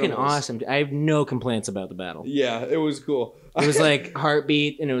It's fucking animals. awesome. I have no complaints about the battle. Yeah, it was cool. It was like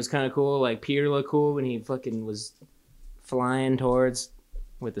heartbeat, and it was kind of cool. Like Peter looked cool when he fucking was flying towards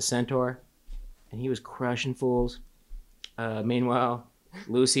with the centaur, and he was crushing fools. Meanwhile,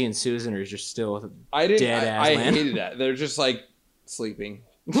 Lucy and Susan are just still dead I Aslan. hated that. They're just like sleeping.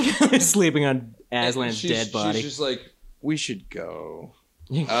 Sleeping on Aslan's dead body. She's just like, we should go.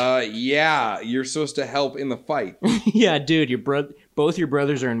 Yeah, you're supposed to help in the fight. Yeah, dude, both your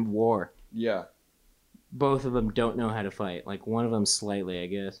brothers are in war. Yeah. Both of them don't know how to fight. Like, one of them slightly, I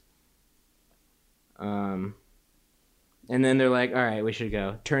guess. And then they're like, all right, we should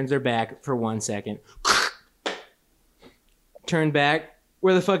go. Turns their back for 1 second. Turn back.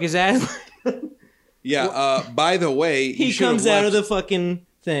 Where the fuck is Aslan? Yeah, by the way... He comes out of the fucking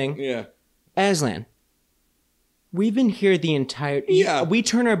thing. Yeah. Aslan, we've been here the entire... Yeah. We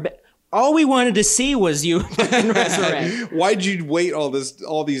turn our back... All we wanted to see was you fucking resurrect. Why'd you wait all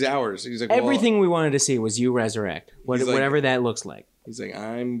these hours? He's like, everything we wanted to see was you resurrect. Whatever that looks like. He's like,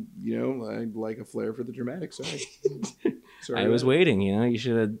 I like a flair for the dramatic side. I was waiting, you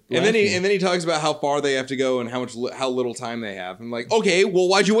should have. And then he talks about how far they have to go and how little time they have. I'm like, okay, well,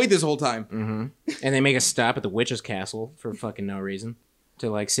 why'd you wait this whole time? Mm-hmm. And they make a stop at the witch's castle for fucking no reason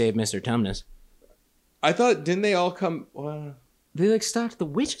to like save Mr. Tumnus. I thought, didn't they all come? They like stopped at the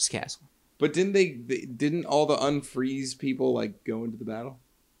witch's castle. But didn't all the unfreeze people like go into the battle?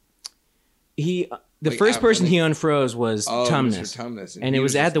 The first person he unfroze was Tumnus. Mr. Tumnus, and it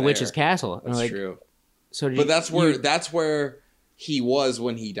was at the witch's castle. That's true. So but that's where he was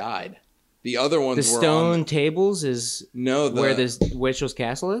when he died. The other ones the were stone tables is where this witch's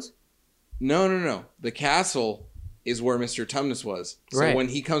castle is? No. The castle is where Mr. Tumnus was. So when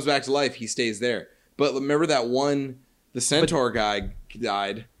he comes back to life, he stays there. But remember that the centaur guy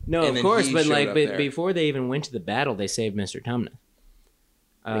died. No, of course, but before they even went to the battle, they saved Mr. Tumnus.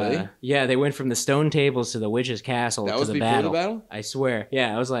 Really? Yeah, they went from the stone tables to the witch's castle to the battle. That was before the battle? I swear.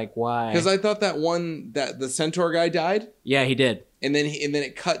 Yeah, I was like, why? Because I thought that the centaur guy died. Yeah, he did. And then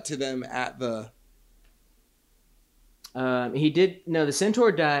it cut to them at the. He did. No, the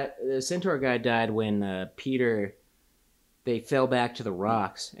centaur died. The centaur guy died when Peter. They fell back to the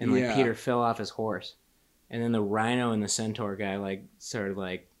rocks, and Peter fell off his horse, and then the rhino and the centaur guy started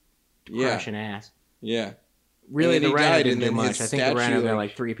crushing ass. Yeah. Really, the rhino didn't do much. I think the rhino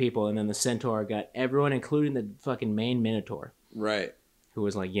got 3 people, and then the centaur got everyone, including the fucking main minotaur. Right. Who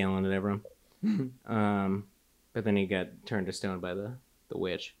was yelling at everyone. But then he got turned to stone by the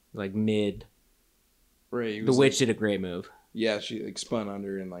witch. Mid. Right. The witch did a great move. Yeah, she spun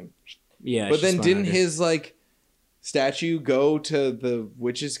under and Yeah. But then didn't his statue go to the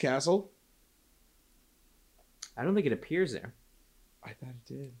witch's castle? I don't think it appears there. I thought it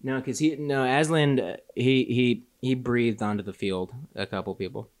did. No, because Aslan, he breathed onto the field a couple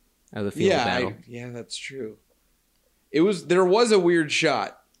people. The field of battle. Yeah, that's true. There was a weird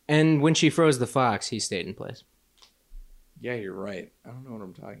shot. And when she froze the fox, he stayed in place. Yeah, you're right. I don't know what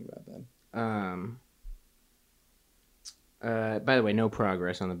I'm talking about then. By the way, no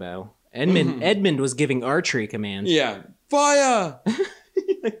progress on the battle. Edmund was giving archery commands. Yeah. Fire!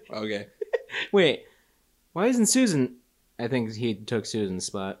 Okay. Wait, why isn't Susan... I think he took Susan's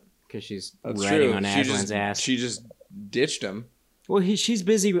spot because she's riding on Aslan's ass. She just ditched him. Well, she's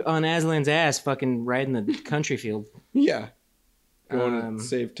busy on Aslan's ass fucking riding the country field. Yeah. Going to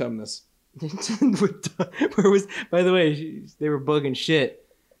save Tumnus. By the way, they were bugging shit.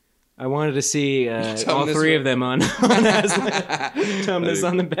 I wanted to see all 3 of them on Aslan. Tumnus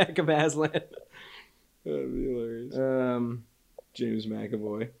on the back of Aslan. That'd be hilarious. James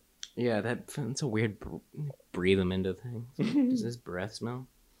McAvoy. Yeah, that's a weird breathe them into things. Does his breath smell?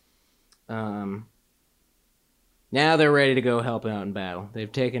 Now they're ready to go help out in battle. They've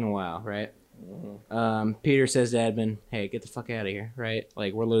taken a while, right? Mm-hmm. Peter says to Edmund, hey, get the fuck out of here, right?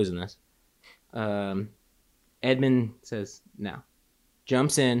 We're losing this. Edmund says, no.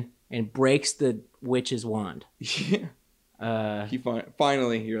 Jumps in and breaks the witch's wand. Yeah. He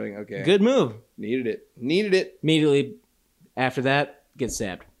finally, you're like, okay. Good move. Needed it. Immediately after that, gets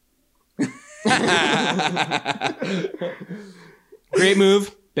stabbed. Great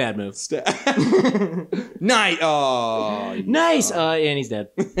move, bad move. Nice. Oh, nice. And he's dead.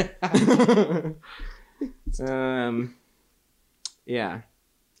 Yeah,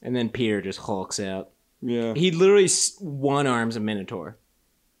 and then Peter just hulks out. Yeah, he literally one arms a minotaur.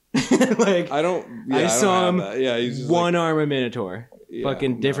 I saw him. Yeah, he's just one arm a minotaur. Yeah,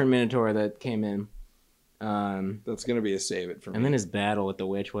 fucking different minotaur that came in. That's gonna be a save it for me. And then his battle with the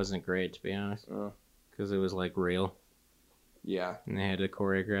witch wasn't great, to be honest, because it was real. Yeah, and they had to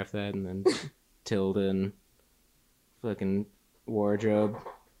choreograph that, and then Tilda and fucking Wardrobe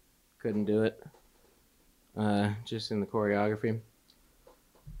couldn't do it. Just in the choreography.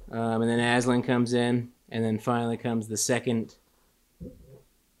 And then Aslan comes in, and then finally comes the second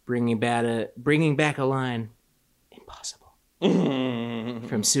bringing back a line. Impossible.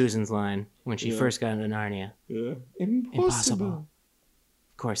 From Susan's line when she first got into Narnia. Yeah. Impossible.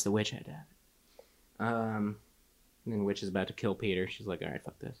 Of course, the witch had to have it. And then the witch is about to kill Peter. She's like, all right,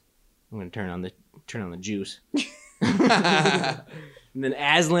 fuck this. I'm going to turn on the juice. And then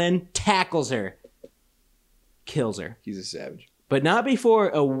Aslan tackles her. Kills her. He's a savage. But not before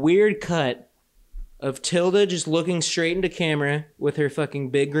a weird cut of Tilda just looking straight into camera with her fucking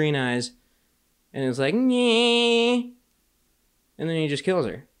big green eyes. And it's like, nyeh. And then he just kills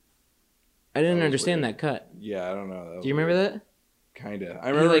her. I didn't understand that cut. Yeah, I don't know. Do you remember that? Kinda. I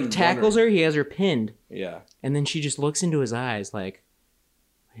remember he tackles her, he has her pinned. Yeah. And then she just looks into his eyes like,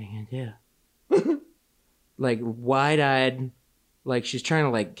 what are you gonna do? Wide-eyed, she's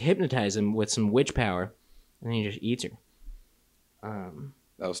trying to hypnotize him with some witch power. And then he just eats her.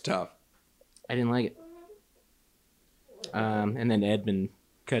 That was tough. I didn't like it. And then Edmund,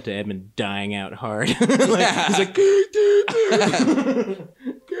 cut to Edmund dying out hard. He's like,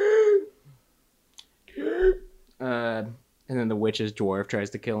 and then the witch's dwarf tries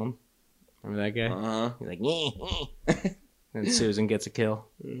to kill him. Remember that guy? Uh-huh. He's like, and Susan gets a kill.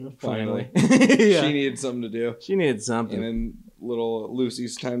 Finally. Yeah. She needed something to do. She needed something. And then little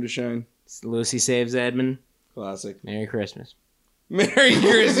Lucy's time to shine. Lucy saves Edmund. Classic. Merry Christmas. Merry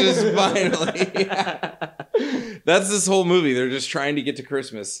Christmas, finally. That's this whole movie. They're just trying to get to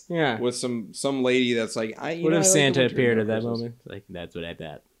Christmas. Yeah. With some lady that's like, what if Santa appeared at that moment? Like, that's what I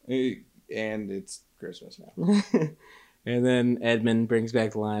thought. And it's Christmas now. And then Edmund brings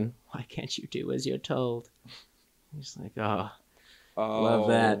back the line, why can't you do as you're told? He's like, oh, love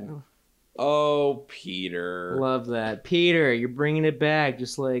that. Oh, Peter. Love that. Peter, you're bringing it back,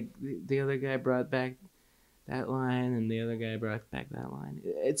 just like the other guy brought back that line, and the other guy brought back that line.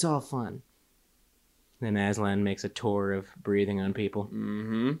 It's all fun. Then Aslan makes a tour of breathing on people.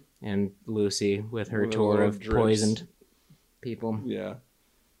 Mm-hmm. And Lucy with her tour of poisoned people. Yeah.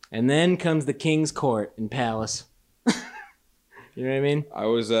 And then comes the king's court and palace. You know what I mean?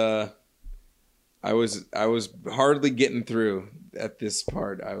 I was hardly getting through at this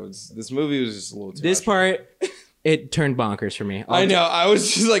part. This movie was just a little too This much. part, it turned bonkers for me. I know. I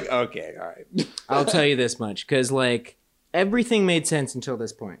was just like, okay, all right. I'll tell you this much, because like everything made sense until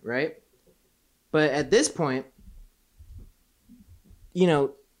this point, right? But at this point, you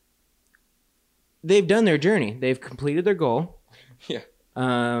know, they've done their journey. They've completed their goal. Yeah.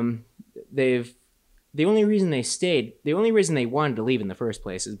 The only reason they stayed, the only reason they wanted to leave in the first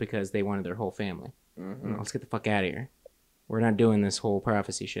place is because they wanted their whole family. Mm-hmm. Let's get the fuck out of here. We're not doing this whole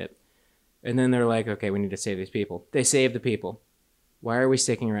prophecy shit. And then they're like, okay, we need to save these people. They save the people. Why are we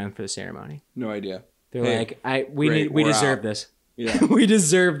sticking around for the ceremony? No idea. They're like, we deserve this. Yeah. We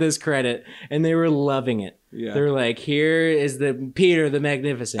deserve this credit. And they were loving it. Yeah. They're like, here is the Peter the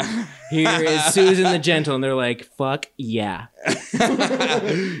Magnificent. Here is Susan the Gentle. And they're like, fuck yeah.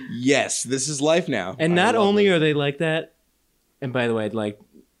 Yes, this is life now. And not only are they like that, and by the way, like,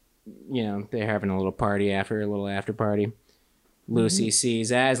 you know, they're having a little party after, a little after party. Lucy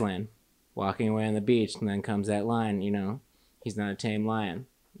sees Aslan walking away on the beach, and then comes that line, you know, he's not a tame lion.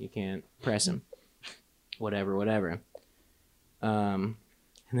 You can't press him. Whatever. And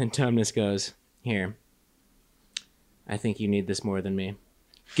then Tumnus goes, here, I think you need this more than me.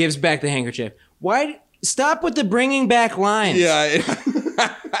 Gives back the handkerchief. Why? Stop with the bringing back lines. Yeah.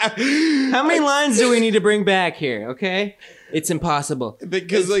 How many lines do we need to bring back here? Okay, it's impossible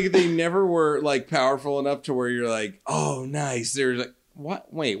Because like they never were like powerful enough to where you're like, oh, nice. There's like,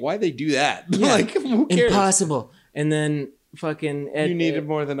 what? Wait, why they do that? Yeah. Like, who cares? Impossible. And then fucking you needed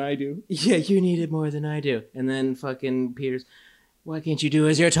more than I do. Yeah, you needed more than I do. And then fucking Peter's, why can't you do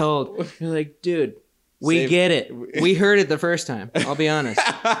as you're told? You're like, dude, we get it. We heard it the first time. I'll be honest.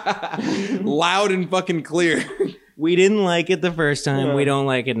 Loud and fucking clear. We didn't like it the first time. Yeah. We don't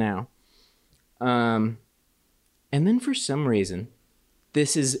like it now. And then for some reason,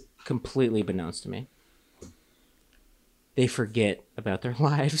 this is completely beknownst to me. They forget about their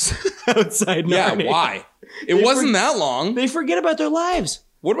lives outside Narnia. Yeah, why? It wasn't that long. They forget about their lives.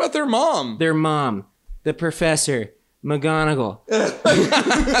 What about their mom? Their mom, the professor, McGonagall.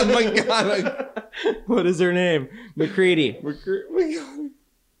 McGonagall. What is her name? McCready.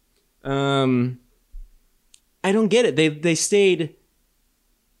 I don't get it. They stayed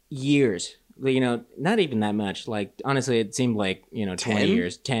years. You know, not even that much. Like, honestly, it seemed like, you know, 20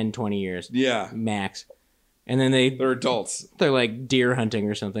 years. 10, 20 years. Yeah. Max. And then they're adults. They're like deer hunting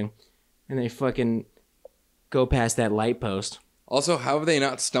or something. And they fucking go past that light post. Also, how have they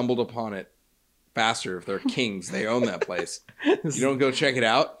not stumbled upon it faster if they're kings? They own that place. You don't go check it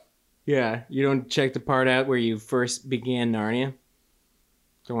out? Yeah. You don't check the part out where you first began Narnia?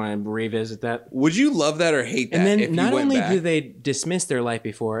 Don't want to revisit that. Would you love that or hate that? And then if not you went only back? do they dismiss their life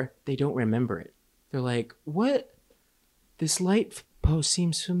before, they don't remember it. They're like, what? This light post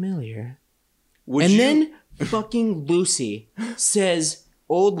seems familiar. Then fucking Lucy says,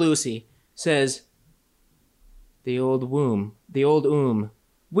 old Lucy says, the old womb,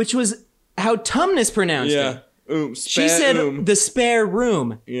 which was how Tumnus pronounced it. She said the spare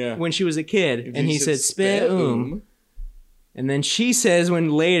room when she was a kid. And he said spare And then she says when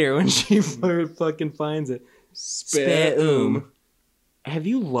she fucking finds it, spare Have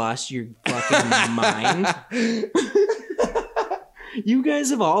you lost your fucking mind? You guys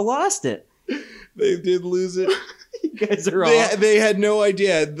have all lost it. They did lose it. You guys are all... They had no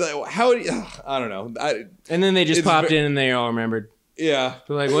idea. How... I don't know. And then they just popped in and they all remembered. Yeah.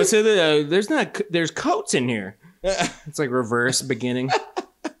 They're like, what's it? There's coats in here. It's like reverse beginning.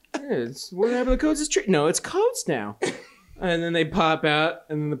 What happened to Codes? No, it's Codes now. And then they pop out,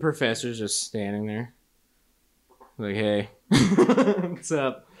 and then the professor's just standing there. Like, hey, what's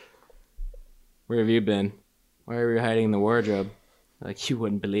up? Where have you been? Why are you hiding in the wardrobe? Like, you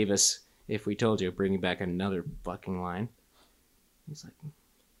wouldn't believe us if we told you. Bringing back another fucking line. He's like,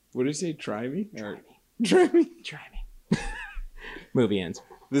 what did he say? Try me? try me. Try me? Try me. Movie ends.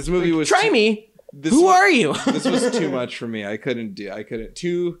 This movie was... Try me? Who are you? This was too much for me. I couldn't.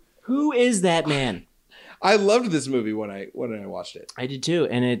 Who is that man? I loved this movie when I watched it. I did too,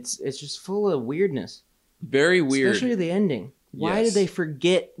 and it's just full of weirdness. Very weird. Especially the ending. Why did they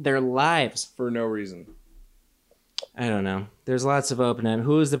forget their lives? For no reason. I don't know. There's lots of open-end.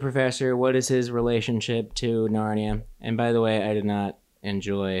 Who is the professor? What is his relationship to Narnia? And by the way, I did not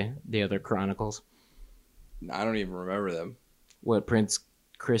enjoy the other Chronicles. I don't even remember them. What, Prince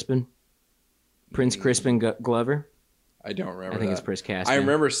Crispin? Prince Crispin Glover? I don't remember. I think it's Prince Caspian. I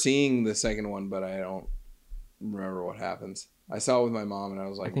remember seeing the second one, but I don't remember what happens. I saw it with my mom, and I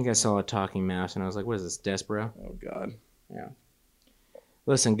was like... I think I saw a talking mouse, and I was like, what is this, Despero? Oh, God. Yeah.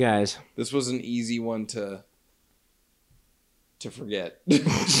 Listen, guys. This was an easy one to forget.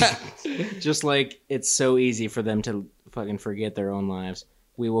 Just like it's so easy for them to fucking forget their own lives.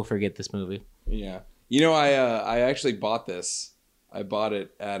 We will forget this movie. Yeah. You know, I actually bought this. I bought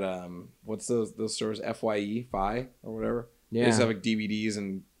it at what's those stores? FYE, Fi or whatever. Yeah. They just have like DVDs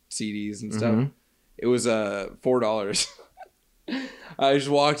and CDs and stuff. Mm-hmm. It was $4. I just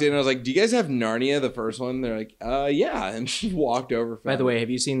walked in and I was like, "Do you guys have Narnia, the first one?" They're like, yeah." And she walked over. By the way, have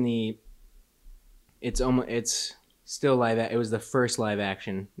you seen the? It's still live. It was the first live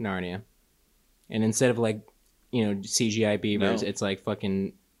action Narnia, and instead of like, CGI beavers, it's like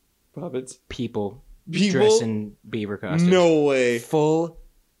fucking puppets, people dressed in beaver costumes. No way. Full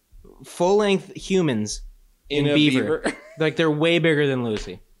length humans in beaver. Like they're way bigger than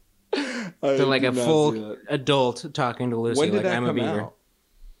Lucy. They're like a full adult talking to Lucy. When did like, that I'm come a beaver. out?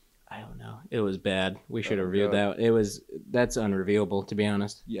 I don't know. It was bad. We should have reviewed that. That's unreviewable, to be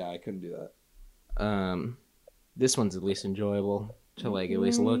honest. Yeah, I couldn't do that. This one's at least enjoyable to like at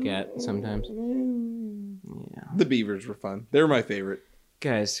least look at sometimes. Yeah. The beavers were fun. They were my favorite.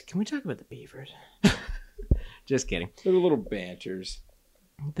 Guys, can we talk about the beavers? Just kidding. They're little banters.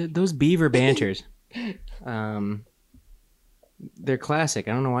 Those beaver banters. They're classic.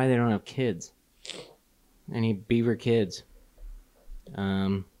 I don't know why they don't have kids. Any beaver kids.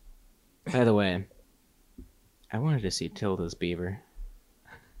 By the way, I wanted to see Tilda's beaver.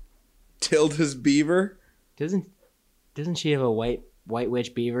 Tilda's beaver? Doesn't she have a white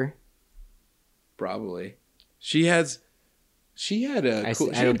witch beaver? Probably. She had cooler you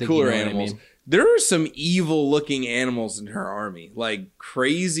know animals. There are some evil looking animals in her army. Like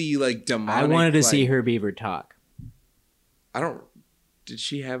crazy, like demonic. I wanted to see her beaver talk. Did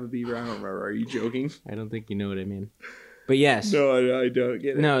she have a beaver? I don't remember. Are you joking? I don't think you know what I mean. But yes. No, I don't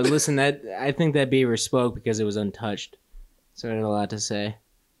get it. No, listen, I think that beaver spoke because it was untouched. So it had a lot to say.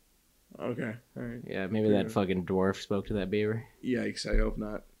 Okay. All right. Yeah, maybe that fucking dwarf spoke to that beaver. Yikes, I hope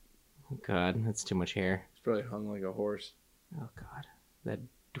not. God, that's too much hair. It's probably hung like a horse. Oh, God.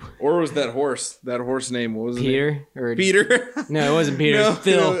 Or was that horse? That horse name, what was it? Peter? Peter? No, it wasn't Peter. It was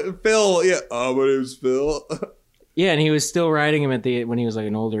Phil. No, Phil, yeah. Oh, my name's Phil. Yeah, and he was still riding him when he was like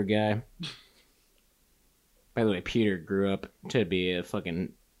an older guy. By the way, Peter grew up to be a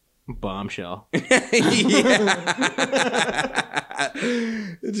fucking bombshell.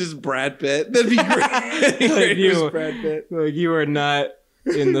 It's just Brad Pitt. That'd be great. Like Brad Pitt. Like you are not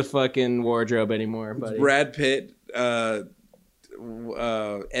in the fucking wardrobe anymore, buddy. It's Brad Pitt,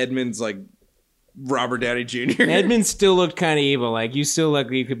 Edmund's like Robert Downey Jr. Edmund still looked kind of evil. Like you still look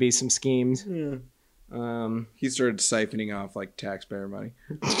like you could be some schemes. Yeah. He started siphoning off like taxpayer money.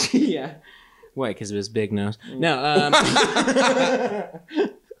 Yeah. Why? Because of his big nose. No.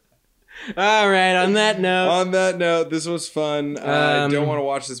 All right. On that note, this was fun. I don't want to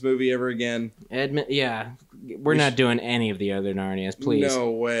watch this movie ever again. Edmund. Yeah. We're not doing any of the other Narnias, please. No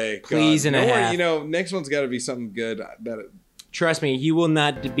way. Please God. and a half. Next one's got to be something good. Trust me, you will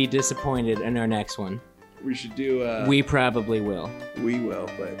not be disappointed in our next one. We should do. We probably will. We will,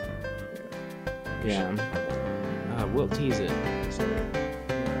 but. Yeah. We'll tease it.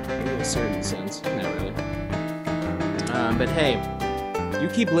 In a certain sense. Not really. But hey, you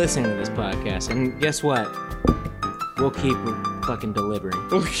keep listening to this podcast, and guess what? We'll keep fucking delivering.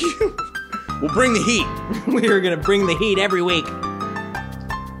 We'll bring the heat. We are going to bring the heat every week.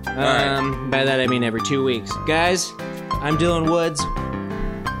 Right. By that I mean every 2 weeks. Guys, I'm Dylan Woods.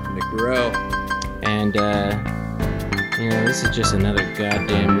 Nick Burrell. And, this is just another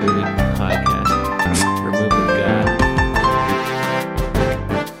goddamn movie podcast. Remove